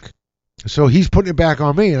another book? So he's putting it back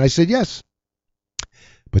on me, and I said yes.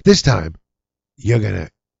 But this time, you're gonna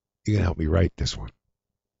help me write this one.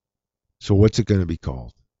 So what's it going to be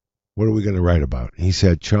called? What are we going to write about? And he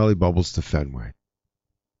said, Charlie Bubbles to Fenway.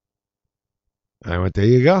 I went, there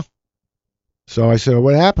you go. So I said,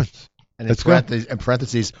 what happens? And in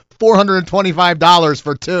parentheses, $425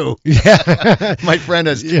 for 2. Yeah. My friend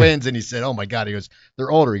has twins, and he said, oh, my God. He goes,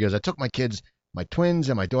 they're older. He goes, I took my twins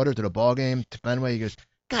and my daughter to the ball game to Fenway. He goes,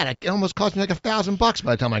 God, it almost cost me like $1,000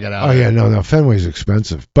 by the time I got out. Oh yeah, no, Fenway's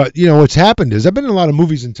expensive. But you know what's happened is I've been in a lot of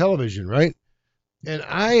movies and television, right? And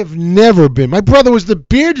I have never been. My brother was the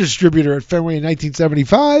beer distributor at Fenway in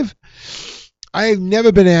 1975. I have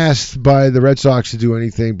never been asked by the Red Sox to do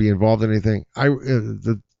anything, be involved in anything.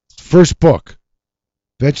 The first book,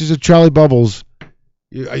 Adventures of Charlie Bubbles.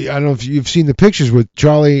 I don't know if you've seen the pictures with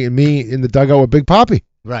Charlie and me in the dugout with Big Papi.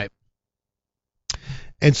 Right.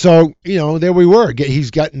 And so, you know, there we were.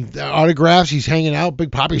 He's gotten autographs. He's hanging out.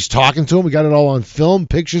 Big Papi's talking to him. We got it all on film,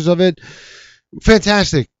 pictures of it.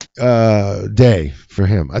 Fantastic day for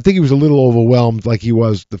him. I think he was a little overwhelmed like he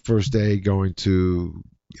was the first day going to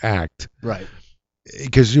act. Right.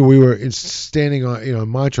 Because we were standing on, in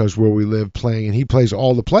Montrose where we live playing, and he plays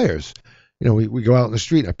all the players. You know, we go out in the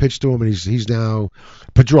street, and I pitch to him, and he's now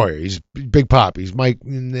Pedroia, he's Big Pop, he's Mike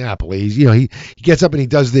Napoli. He gets up and he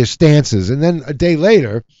does their stances, and then a day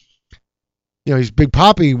later, he's Big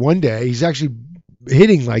Papi one day, he's actually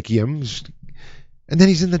hitting like him, and then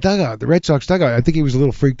he's in the dugout, the Red Sox dugout. I think he was a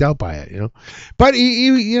little freaked out by it, but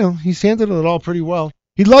he's handled it all pretty well.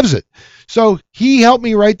 He loves it. So he helped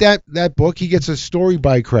me write that book. He gets a story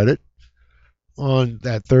by credit on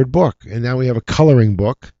that third book, and now we have a coloring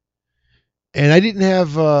book. And I didn't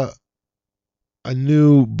have a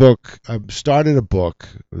new book. I started a book.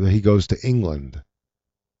 He goes to England.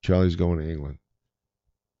 Charlie's going to England.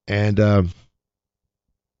 And I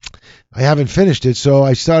haven't finished it, so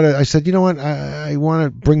I said, you know what? I want to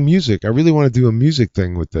bring music. I really want to do a music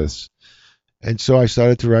thing with this. And so I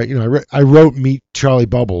started to write. I wrote Meet Charlie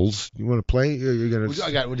Bubbles. You want to play? You're gonna. Would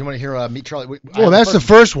you want to hear Meet Charlie? Well, that's the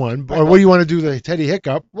first one. Or what do you want to do? The Teddy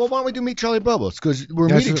Hiccup? Well, why don't we do Meet Charlie Bubbles? Because we're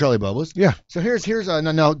meeting Charlie Bubbles. Yeah. So here's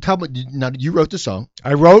now. Tell me, now you wrote the song.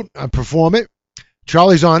 I perform it.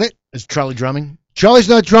 Charlie's on it. Is Charlie drumming? Charlie's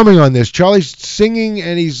not drumming on this. Charlie's singing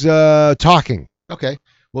and he's talking. Okay.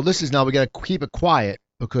 Well, this is now we got to keep it quiet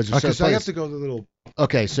because it's so I have to go to the little.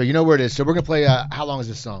 Okay, so you know where it is. So we're gonna play. How long is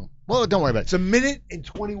this song? Well, don't worry about it. It's 1 minute and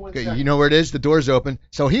 21 seconds. You know where it is. The door's open.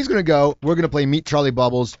 So he's gonna go. We're gonna play Meet Charlie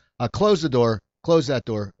Bubbles. Close the door. Close that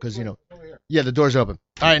door because Yeah, the door's open.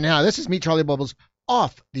 All right, now this is Meet Charlie Bubbles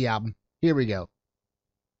off the album. Here we go.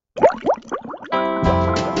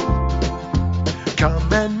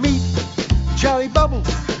 Come and meet Charlie Bubbles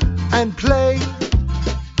and play.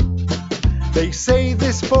 They say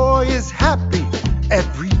this boy is happy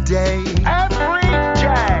every day. Every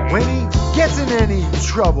day. When he gets in any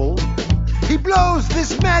trouble, he blows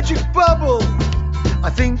this magic bubble. I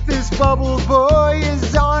think this bubble boy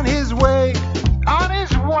is on his way. On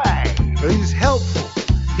his way. He's helpful,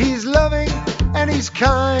 he's loving, and he's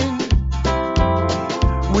kind,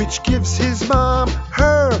 which gives his mom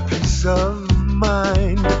her peace of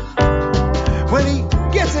mind. When he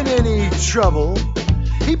gets in any trouble,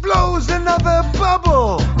 he blows another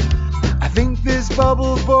bubble. I think this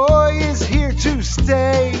bubble boy is here to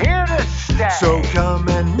stay. Here to stay. So come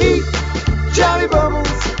and meet Charlie Bubbles.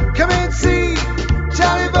 Come and see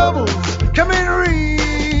Charlie Bubbles. Come and read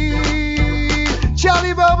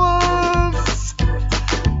Charlie Bubbles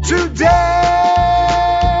today.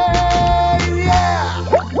 Yeah.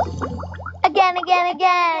 Again.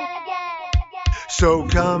 So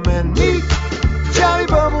come and meet Charlie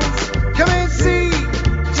Bubbles. Come and see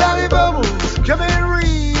Charlie Bubbles. Come and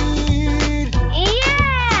read.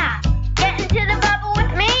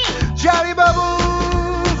 Charlie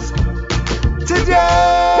Bubbles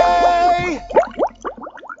today.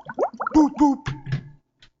 Boop boop.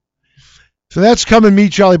 So that's Come and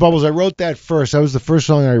Meet Charlie Bubbles. I wrote that first. That was the first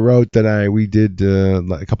song I wrote that we did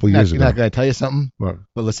a couple of years ago. Can I tell you something? What?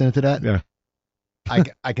 But listening to that, yeah,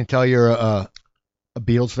 I can tell you're a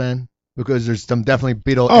Beatles fan because there's some definitely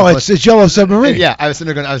Beatles. Oh, it's Yellow Submarine. Yeah, I was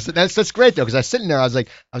sitting there going, that's great though because I was sitting there. I was like,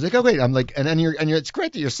 oh wait, I'm like, and it's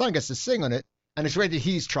great that your son gets to sing on it. And it's great that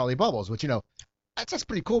he's Charlie Bubbles, which, that's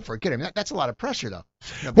pretty cool for a kid. I mean, that's a lot of pressure, though.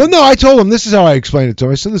 Well, no, I told him, this is how I explained it to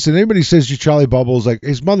him. I said, listen, anybody says you're Charlie Bubbles, like,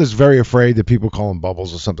 his mother's very afraid that people call him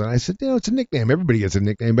Bubbles or something. I said, it's a nickname. Everybody gets a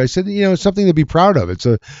nickname. But I said, it's something to be proud of.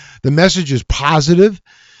 The message is positive,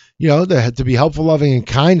 to be helpful, loving, and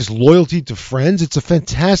kind. It's loyalty to friends. It's a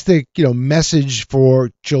fantastic, message for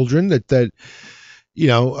children that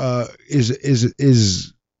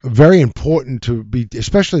is very important to be,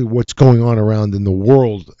 especially what's going on around in the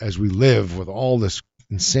world as we live with all this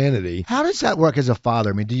insanity. How does that work as a father?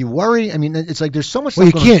 I mean, do you worry? I mean, it's like there's so much. Well,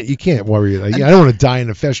 you can't worry. Like, I don't want to die in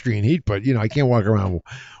the festering heat, but I can't walk around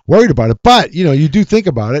worried about it. But you do think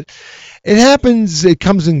about it. It happens. It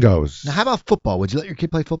comes and goes. Now, how about football? Would you let your kid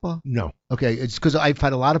play football? No. Okay, it's because I've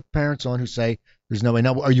had a lot of parents on who say there's no way.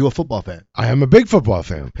 Now, are you a football fan? I am a big football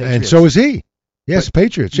fan, Patriots. and so is he. Yes,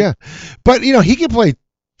 Patriots. Yeah, but he can play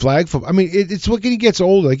flag football. I mean, it's when he gets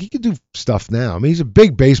older. Like, he can do stuff now. I mean, he's a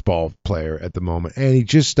big baseball player at the moment, and he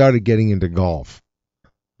just started getting into golf.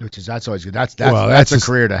 That's always good. That's a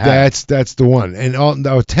career to have. That's the one.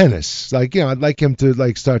 And tennis. Like, I'd like him to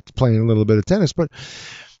like start playing a little bit of tennis, but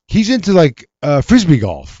he's into like frisbee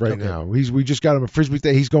golf right now. We just got him a frisbee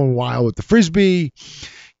thing. He's going wild with the frisbee.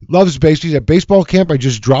 Loves baseball. He's at baseball camp. I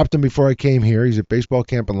just dropped him before I came here. He's at baseball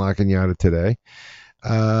camp in La Cañada today.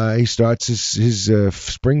 He starts his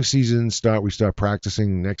spring season. We start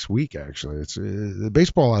practicing next week. Actually, it's the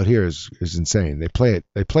baseball out here is insane. They play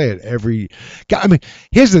it every. I mean,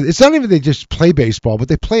 it's not even they just play baseball, but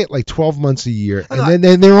they play it like 12 months a year, and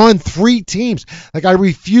then they're on 3 teams. Like, I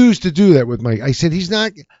refuse to do that with Mike. I said he's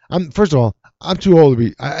not. First of all, I'm too old to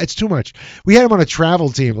be. It's too much. We had him on a travel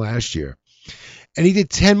team last year, and he did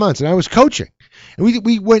 10 months, and I was coaching. And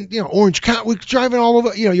we went, Orange County, we're driving all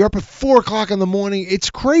over, you're up at 4:00 in the morning. It's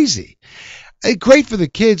crazy. Great for the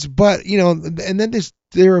kids, but, and then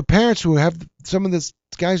there are parents who have some of the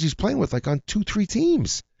guys he's playing with, like, on 2-3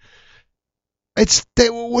 teams. What's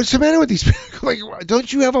the matter with these people? Like,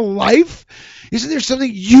 don't you have a life? Isn't there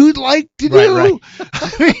something you'd like to do? Right.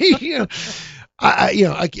 I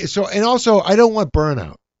mean, so, and also, I don't want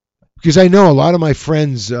burnout, because I know a lot of my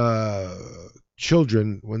friends,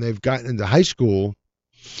 children, when they've gotten into high school,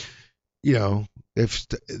 if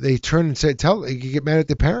they turn and say, they get mad at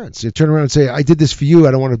their parents. They turn around and say, I did this for you.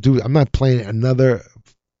 I don't want to do it. I'm not playing another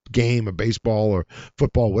game of baseball or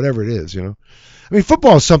football, whatever it is, I mean,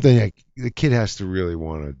 football is something that the kid has to really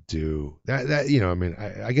want to do. That I mean,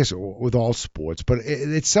 I guess with all sports, but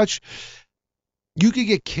it's such, you could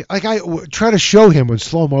get, like, I try to show him in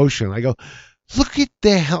slow motion. I go, look at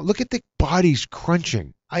the bodies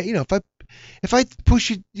crunching. If I push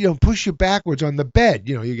you backwards on the bed,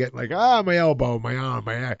 you get like, my elbow, my arm,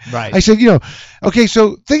 my eye. Right. I said, okay,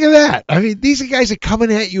 so think of that. I mean, these guys are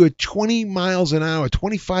coming at you at 20 miles an hour,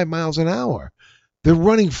 25 miles an hour. They're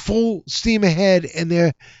running full steam ahead, and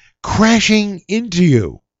they're crashing into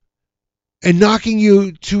you and knocking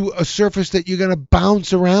you to a surface that you're going to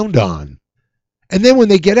bounce around on. And then when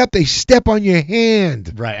they get up, they step on your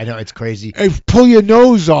hand. Right, I know, it's crazy. And pull your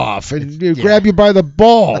nose off and grab you by the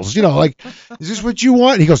balls. Like, is this what you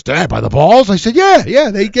want? And he goes, Dad, by the balls? I said,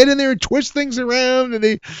 yeah. They get in there and twist things around,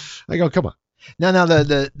 and I go, come on. Now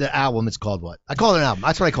the album, it's called what? I call it an album.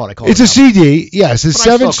 That's what I call it. It's a CD. Yes, it's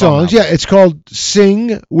 7 songs. Yeah, it's called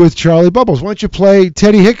Sing with Charlie Bubbles. Why don't you play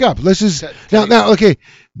Teddy Hiccup? This is now. Okay,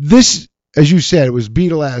 this, as you said, it was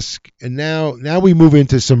Beatlesque, and now we move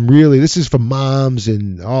into some really. This is for moms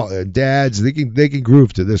and all dads. They can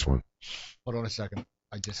groove to this one. Hold on a second.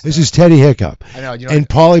 This is Teddy Hiccup. I know. And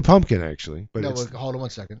Polly Pumpkin, actually. But hold on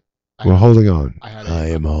one second. We're holding on. I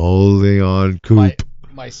am holding on, Coop.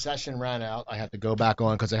 My session ran out. I had to go back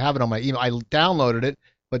on because I have it on my email. I downloaded it,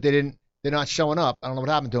 but they're not showing up. I don't know what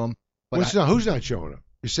happened to them. Who's not showing up?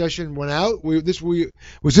 Your session went out. Was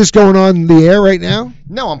this going on in the air right now?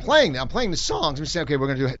 No, I'm playing the songs. I'm saying, okay, we're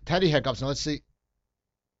gonna do Teddy Hiccups. Now let's see.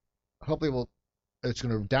 Hopefully it's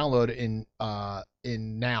gonna download in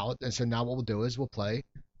now. And so now what we'll do is we'll play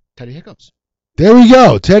Teddy Hiccups. There we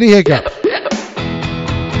go, Teddy Hiccup.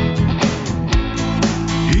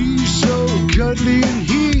 He's so cuddly and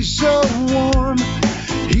he's so warm.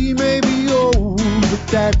 He may be old, but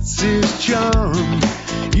that's his charm.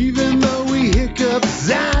 Even though he hiccups,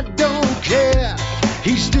 I don't care.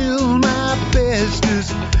 He's still my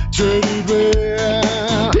bestest teddy bear.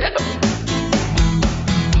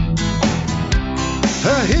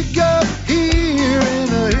 A hiccup here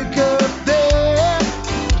and a hiccup there.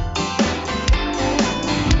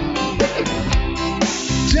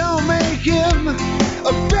 Don't make him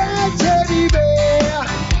a bad teddy bear.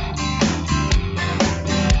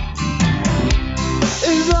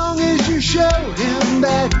 As long as you show him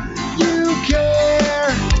that you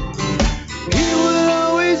care, he will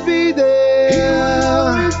always be there. He will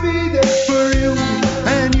always be there for you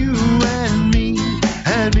and you and me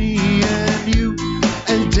and me and you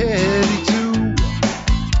and Teddy too.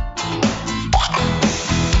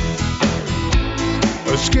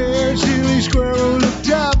 A scared silly squirrel looked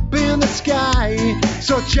up in the sky,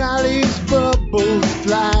 saw Charlie's bubbles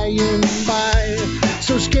flying by.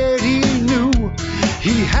 So scared he knew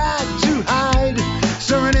he had to hide,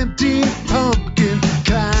 so an empty pumpkin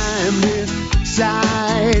climbed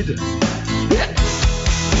inside.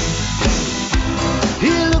 He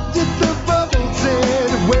looked at the bubble, said,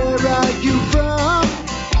 where are you from?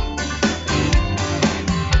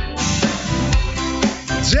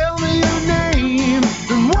 Tell me your name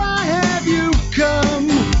and why have you come?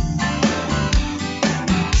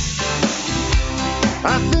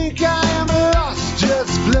 I think I am lost,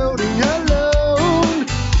 just floating alone.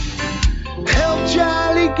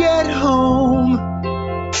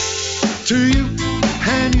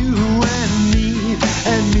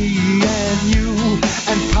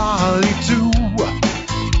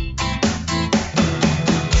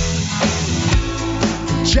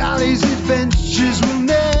 Charlie's adventures will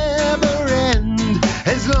never end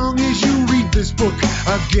as long as you read this book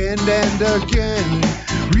again and again.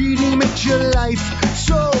 Reading makes your life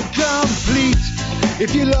so complete.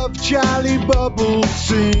 If you love Charlie Bubbles,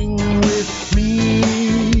 sing with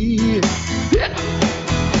me.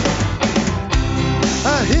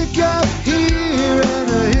 A hiccup here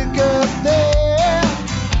and a hiccup there.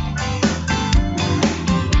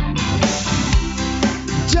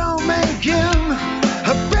 Don't make him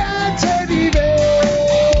a bad teddy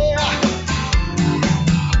bear.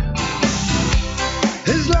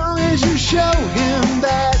 As long as you show him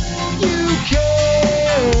that you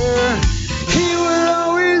care, he will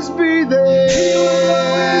always be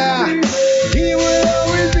there. He will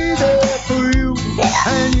always be there for you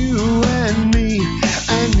and you and me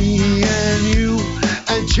and me and you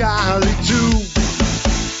and Charlie too.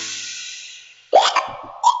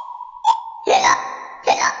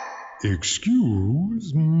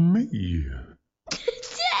 Excuse me.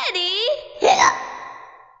 Daddy!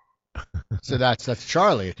 So that's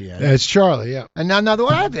Charlie at the end. That's Charlie, yeah. And now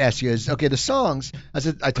what I have to ask you is, okay, the songs, as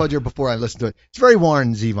I told you before I listened to it, it's very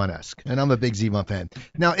Warren Zevon-esque, and I'm a big Zevon fan.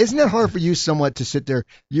 Now, isn't it hard for you somewhat to sit there?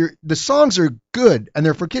 The songs are good, and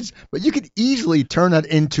they're for kids, but you could easily turn that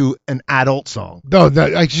into an adult song. No,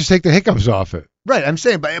 I just take the hiccups off it. Right, I'm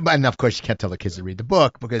saying, but and of course you can't tell the kids to read the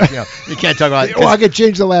book because you can't talk about. Well, I could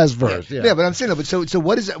change the last verse. Yeah, but I'm saying, but so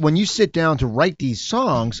what is it when you sit down to write these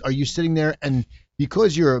songs? Are you sitting there and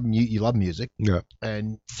because you love music, yeah,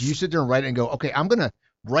 and do you sit there and write it and go, okay, I'm gonna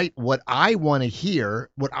write what I want to hear,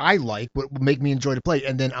 what I like, what would make me enjoy to play,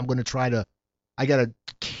 and then I'm gonna try to. I gotta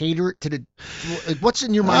cater it to the. What's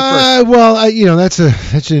in your mind first? Well, that's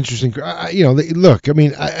an interesting. Look, I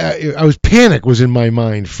mean, I was Panic was in my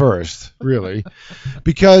mind first, really,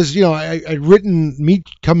 because I'd written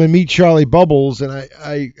Come and Meet Charlie Bubbles, and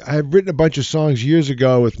I had written a bunch of songs years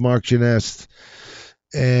ago with Mark Genest,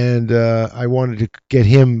 and I wanted to get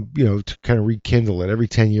him, to kind of rekindle it. Every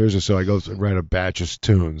 10 years or so, I go and write a batch of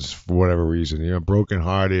tunes for whatever reason, Broken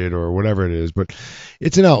Hearted or whatever it is. But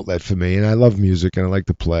it's an outlet for me, and I love music, and I like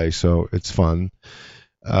to play, so it's fun.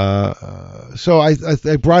 So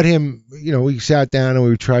I brought him, we sat down and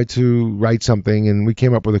we tried to write something, and we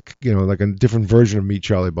came up with like a different version of Meet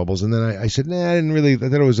Charlie Bubbles. And then I said, nah, I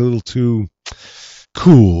thought it was a little too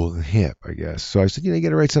cool and hip, I guess. So I said, you got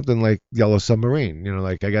to write something like Yellow Submarine.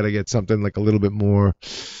 Like I got to get something like a little bit more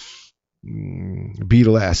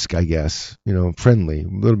Beatle-esque, I guess. Friendly, a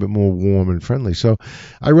little bit more warm and friendly. So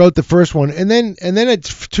I wrote the first one, and then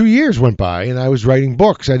 2 years went by, and I was writing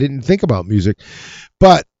books. I didn't think about music,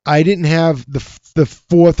 but I didn't have the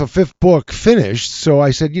fourth or fifth book finished. So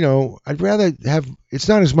I said, I'd rather have. It's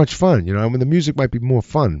not as much fun. I mean, the music might be more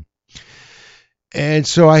fun. And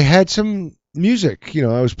so I had some music,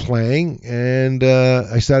 I was playing, and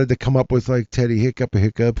I started to come up with like Teddy Hiccup, a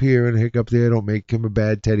hiccup here and a hiccup there, don't make him a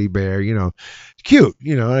bad teddy bear, cute,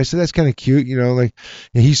 and I said that's kind of cute, like,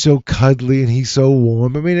 and he's so cuddly and he's so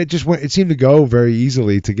warm. I mean, it seemed to go very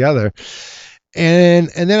easily together, and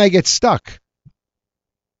then I get stuck.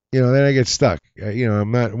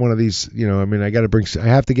 I'm not one of these, I mean, I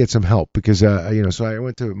have to get some help because, so I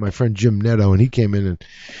went to my friend Jim Netto, and he came in and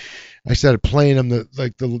I started playing him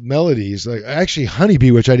the melodies, like actually Honeybee,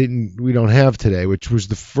 which we don't have today, which was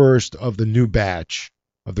the first of the new batch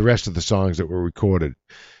of the rest of the songs that were recorded.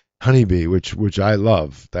 Honeybee, which I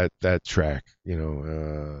love that track,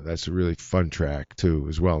 that's a really fun track too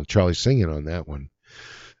as well. Charlie's singing on that one,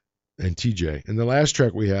 and TJ. And the last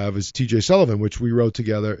track we have is TJ Sullivan, which we wrote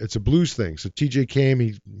together. It's a blues thing. So TJ came,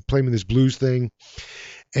 he played me this blues thing.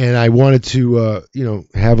 And I wanted to,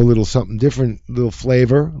 have a little something different, little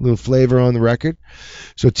flavor on the record.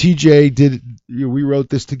 So TJ we wrote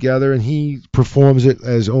this together, and he performs it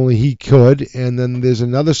as only he could. And then there's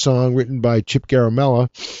another song written by Chip Garamella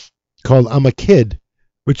called I'm a Kid,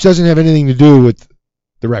 which doesn't have anything to do with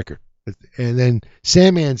the record. And then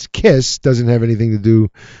Sandman's Kiss doesn't have anything to do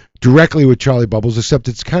directly with Charlie Bubbles, except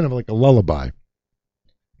it's kind of like a lullaby.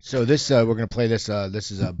 So this we're gonna play this. This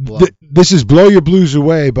is a this is "Blow Your Blues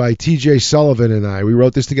Away" by T.J. Sullivan and I. We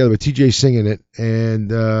wrote this together with T.J. singing it,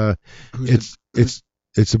 and it's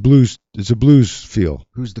a blues feel.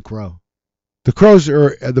 Who's the crow? The Crows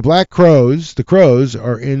are the Black Crows. The Crows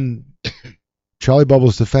are in Charlie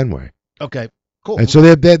Bubbles to Fenway. Okay, cool. And so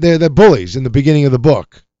they're bullies in the beginning of the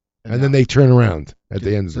book, and then they turn around at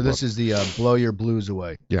the end of the book. So this is the "Blow Your Blues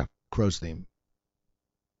Away." Yeah, Crows theme.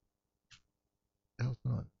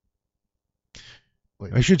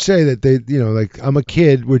 Wait. I should say that they, like I'm a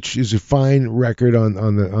Kid, which is a fine record on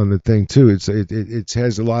the thing too. It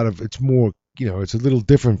has a lot of, it's more, it's a little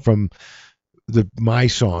different from my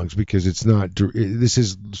songs because it's not. This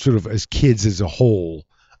is sort of as kids as a whole.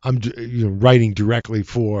 I'm writing directly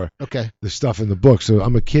for the stuff in the book. So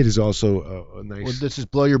I'm a Kid is also a nice. Well, this is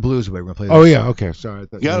Blow Your Blues Away. We're gonna play. Oh yeah, okay. Sorry.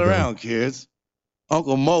 Gather around, kids.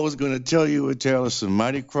 Uncle Mo is going to tell you a tale of some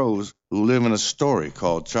mighty crows who live in a story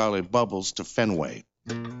called Charlie Bubbles to Fenway.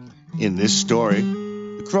 In this story,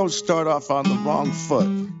 the crows start off on the wrong foot,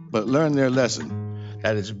 but learn their lesson,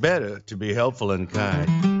 that it's better to be helpful and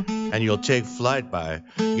kind, and you'll take flight by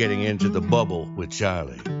getting into the bubble with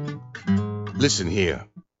Charlie. Listen here.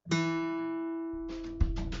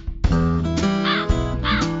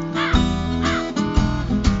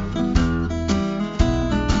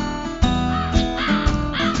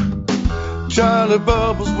 Charlie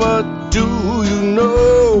Bubbles, what do you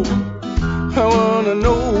know? I wanna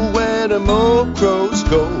know where the mo crows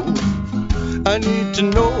go. I need to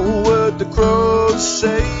know what the crows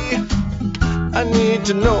say. I need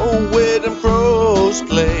to know where them crows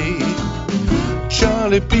play.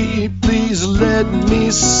 Charlie B, please let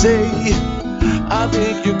me say, I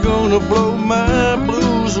think you're gonna blow my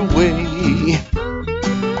blues away.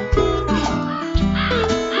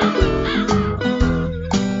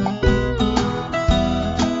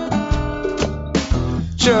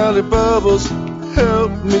 Charlie Bubbles,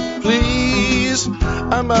 help me please.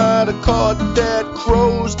 I might have caught that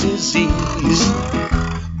crow's disease.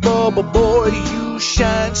 Bubble boy, you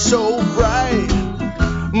shine so bright.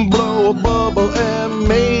 Blow a bubble and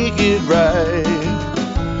make it right.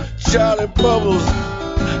 Charlie Bubbles,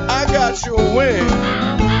 I got your wing.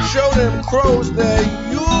 Show them crows that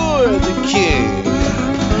you're the king.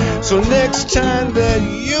 So next time that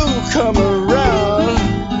you come around,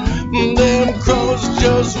 them crows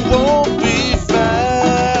just won't be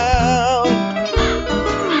found.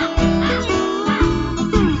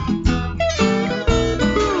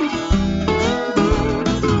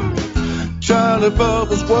 Charlie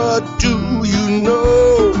Bubbles, what do you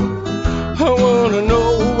know? I wanna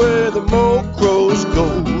know where the mo crows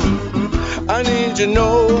go. I need to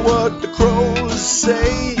know what the crows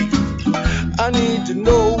say. I need to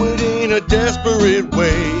know it in a desperate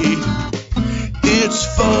way. It's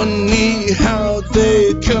funny how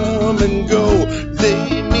they come and go.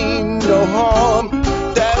 They mean no harm,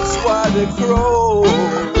 that's why they crow.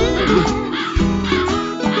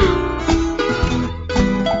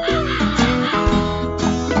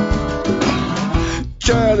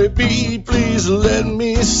 Charlie B, please let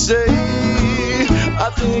me say, I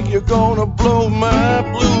think you're gonna blow my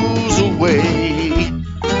blues away.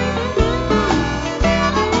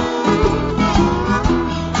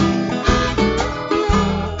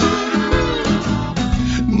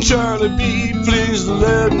 Charlie B, please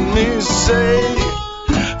let me say,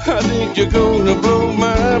 I think you're gonna blow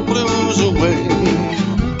my blues away.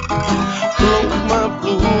 Blow my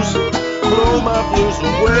blues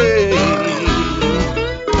away.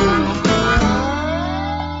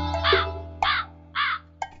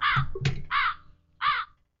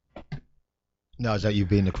 No, is that you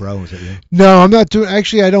being the crow? Is that you? No, I'm not doing.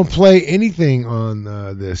 Actually, I don't play anything on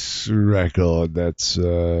this record. That's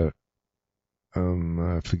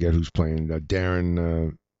I forget who's playing.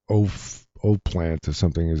 Darren O'Plant or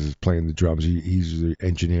something is playing the drums. He's the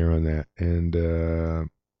engineer on that, and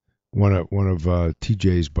one of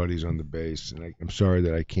TJ's buddies on the bass. And I'm sorry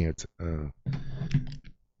that I can't.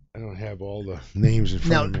 I don't have all the names in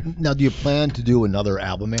front of me. Now, do you plan to do another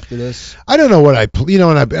album after this? I don't know what I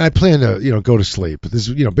plan to go to sleep. This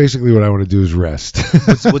basically what I want to do is rest.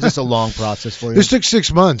 Was this a long process for you? This took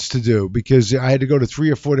 6 months to do because I had to go to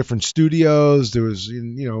 3 or 4 different studios. There was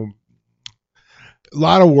a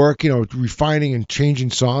lot of work, refining and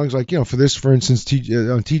changing songs. Like, for this, for instance,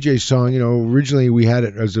 on TJ's song, originally we had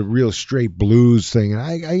it as a real straight blues thing. And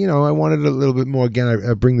I wanted a little bit more. Again,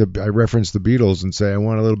 I reference the Beatles and say I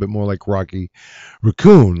want a little bit more like Rocky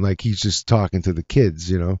Raccoon, like he's just talking to the kids,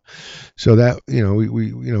 So that,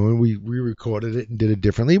 we re-recorded it and did it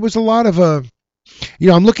differently. It was a lot of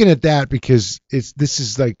I'm looking at that because this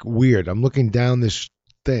is like weird. I'm looking down this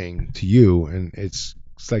thing to you, and it's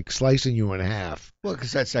like slicing you in half. Well,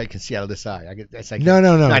 because that's I can see out of the side. That's like no. I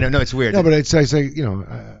don't know. It's weird. No, but it's like so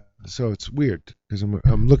it's weird because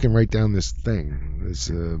I'm looking right down this thing,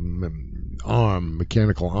 this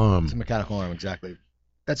mechanical arm. It's a mechanical arm, exactly.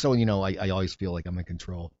 That's so I always feel like I'm in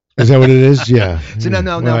control. Is that what it is? Yeah. So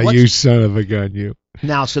now, you son of a gun, you.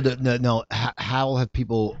 Now, so how have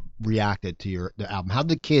people reacted to the album? How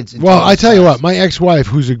did the kids? Well, I tell you what, my ex-wife,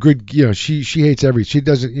 who's a good, she hates she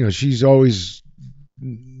doesn't, she's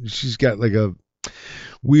got like a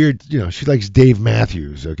weird, she likes Dave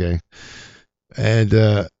Matthews, okay, and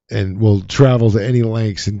will travel to any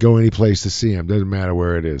lengths and go any place to see him. Doesn't matter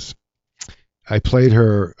where it is. I played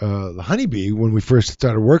her the Honeybee when we first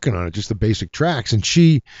started working on it, just the basic tracks, and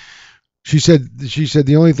she said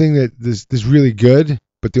the only thing that is really good,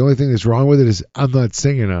 but the only thing that's wrong with it is I'm not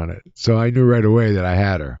singing on it. So I knew right away that I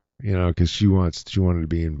had her, because she wanted to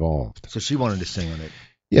be involved. So she wanted to sing on it.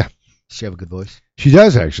 Yeah. Does she have a good voice? She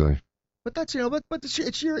does, actually. But that's but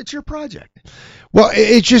it's your project. Well,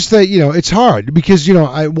 it's just that it's hard because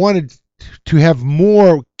I wanted to have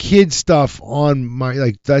more kid stuff on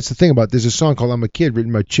my that's the thing about there's a song called I'm a Kid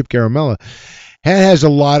written by Chip Garamella. It has a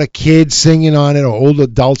lot of kids singing on it or old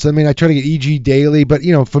adults. I mean, I try to get E.G. Daily, but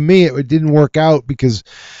for me it didn't work out because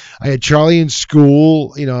I had Charlie in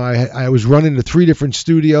school. I was running to 3 different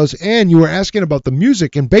studios, and you were asking about the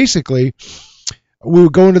music, and basically we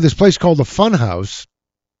were going to this place called the Fun House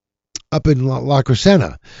up in La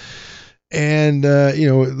Crescenta. And,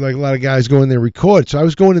 like a lot of guys go in there and record. So I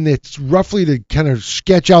was going in there roughly to kind of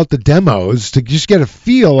sketch out the demos to just get a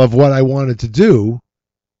feel of what I wanted to do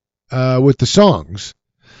with the songs.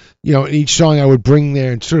 And each song I would bring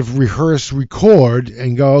there and sort of rehearse, record,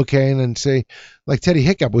 and go, okay, and then say, like Teddy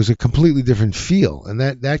Hiccup was a completely different feel. And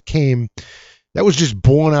that was just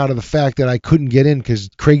born out of the fact that I couldn't get in because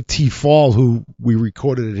Craig T. Fall, who we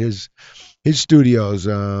recorded at his studios,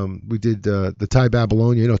 we did the Ty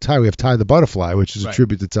Babylonia. Ty, we have Ty the Butterfly, which is a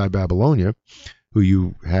tribute to Ty Babylonia, who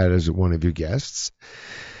you had as one of your guests.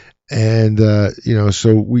 And,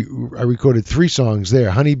 so I recorded 3 songs there,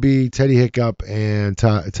 Honeybee, Teddy Hiccup, and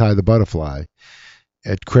Ty the Butterfly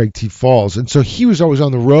at Craig T. Falls. And so he was always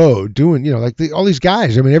on the road doing, all these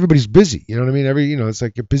guys. I mean, everybody's busy. You know what I mean? it's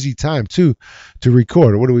like a busy time too to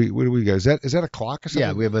record. What do we got? Is that a clock or something?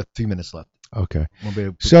 Yeah, we have a few minutes left. Okay.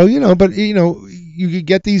 So, you could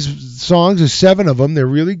get these songs. There's 7 of them. They're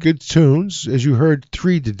really good tunes. As you heard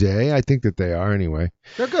 3 today. I think that they are anyway.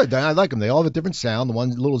 They're good. I like them. They all have a different sound. The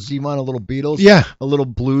one, a little Zevon, a little Beatles. Yeah. A little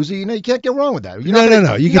bluesy. You can't get wrong with that.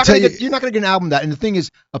 No. You're not going to get an album that. And the thing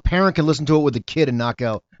is, a parent can listen to it with a kid and not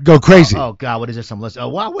go crazy. Oh God, what is this? I'm listening. Oh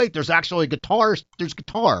wow, wait. There's actually guitars. There's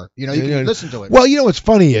guitar. You can listen to it. Well, what's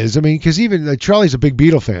funny is, because even Charlie's a big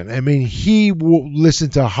Beatle fan. I mean, he will listen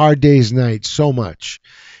to Hard Day's Night so much.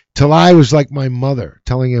 Till I was like my mother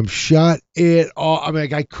telling him, shut it off. I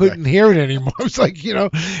mean, I couldn't hear it anymore. I was like,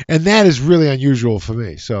 and that is really unusual for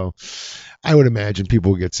me. So I would imagine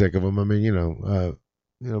people will get sick of them. I mean,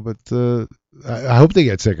 but I hope they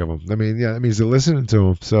get sick of them. I mean, yeah, that means they're listening to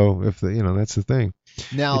them. So if that's the thing.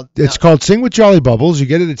 Now it's called Sing with Charlie Bubbles. You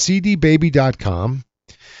get it at cdbaby.com.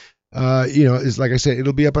 It's like I said,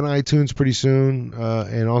 it'll be up on iTunes pretty soon,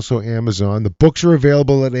 and also Amazon. The books are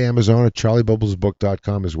available at Amazon at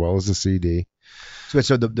charliebubblesbook.com as well as the CD.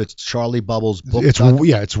 So the Charlie Bubbles book. It's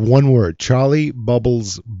one word,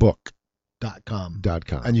 charliebubblesbook.com.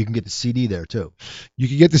 And you can get the CD there too. You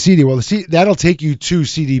can get the CD. Well, that'll take you to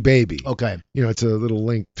CD Baby. Okay. It's a little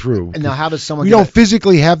link through. And now, how does someone? We don't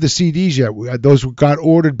physically have the CDs yet. Those got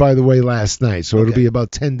ordered, by the way, last night. So it'll be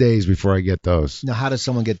about 10 days before I get those. Now, how does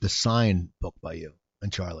someone get the signed book by you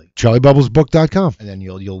and Charlie? charliebubblesbook.com. And then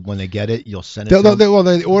you'll when they get it, you'll send it. They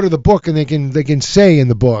order the book, and they can say in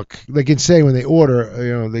the book, they can say when they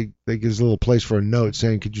order, they give us a little place for a note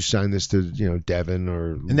saying, could you sign this to Devin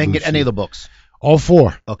or. And they can get any of the books. All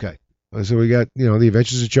 4. Okay. So we got, The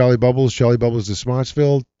Adventures of Charlie Bubbles to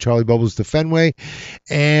Smartsville, Charlie Bubbles to Fenway,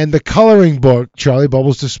 and the coloring book, Charlie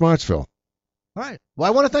Bubbles to Smartsville. All right.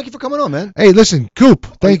 Well, I want to thank you for coming on, man. Hey, listen, Coop,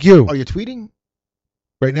 thank you. Are you tweeting?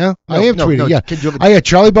 Right now? No, I am tweeting, yeah. I got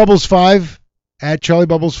Charlie Bubbles 5, at Charlie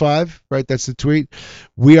Bubbles 5, right? That's the tweet.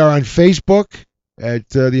 We are on Facebook at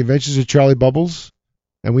The Adventures of Charlie Bubbles.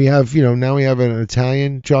 And we have, now we have an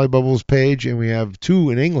Italian Charlie Bubbles page, and we have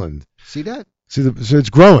 2 in England. See that? So it's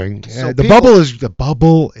growing. So the bubble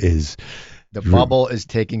is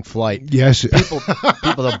taking flight. Yes. People,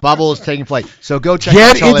 the bubble is taking flight. So go check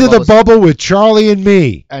out Charlie into Bubbles. The bubble with Charlie and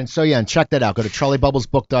me. And so, and check that out. Go to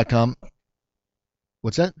charliebubblesbook.com.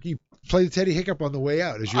 What's that? You play the Teddy Hiccup on the way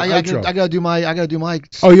out as your outro. I gotta do my.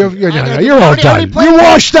 Oh, you're all done. You're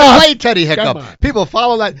washed up. Play Teddy Hiccup. People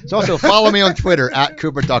follow that. So also follow me on Twitter at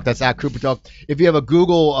Cooper Talk. That's at Cooper Talk. If you have a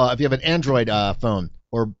if you have an Android phone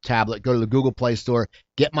or tablet, go to the Google Play Store,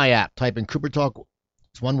 get my app, type in Cooper Talk.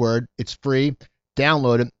 It's one word. It's free.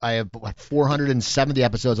 Download it. I have 470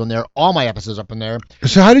 episodes on there. All my episodes up in there.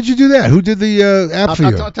 So how did you do that? Who did the app for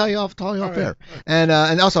you? I'll tell you off there. And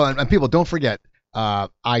also, and people, don't forget,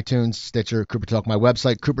 iTunes, Stitcher, Cooper Talk, my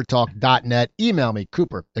website, coopertalk.net. Email me,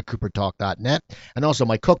 Cooper at coopertalk.net. And also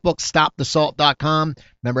my cookbook, stopthesalt.com.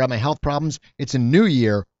 Remember, I have my health problems. It's a new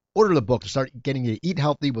year. Order the book to start getting you to eat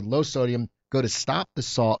healthy with low sodium. Go to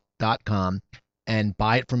stopthesalt.com and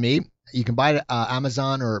buy it from me. You can buy it at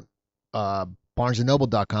Amazon or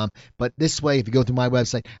BarnesandNoble.com. But this way, if you go through my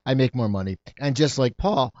website, I make more money. And just like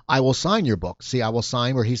Paul, I will sign your book. See, I will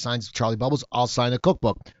sign where he signs Charlie Bubbles. I'll sign a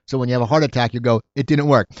cookbook. So when you have a heart attack, you go, it didn't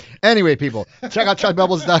work. Anyway, people, check out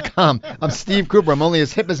CharlieBubbles.com. I'm Steve Cooper. I'm only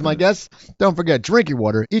as hip as my guests. Don't forget, drink your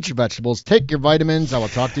water, eat your vegetables, take your vitamins. I will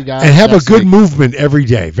talk to you guys and have a next good week. movement every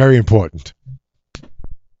day. Very important.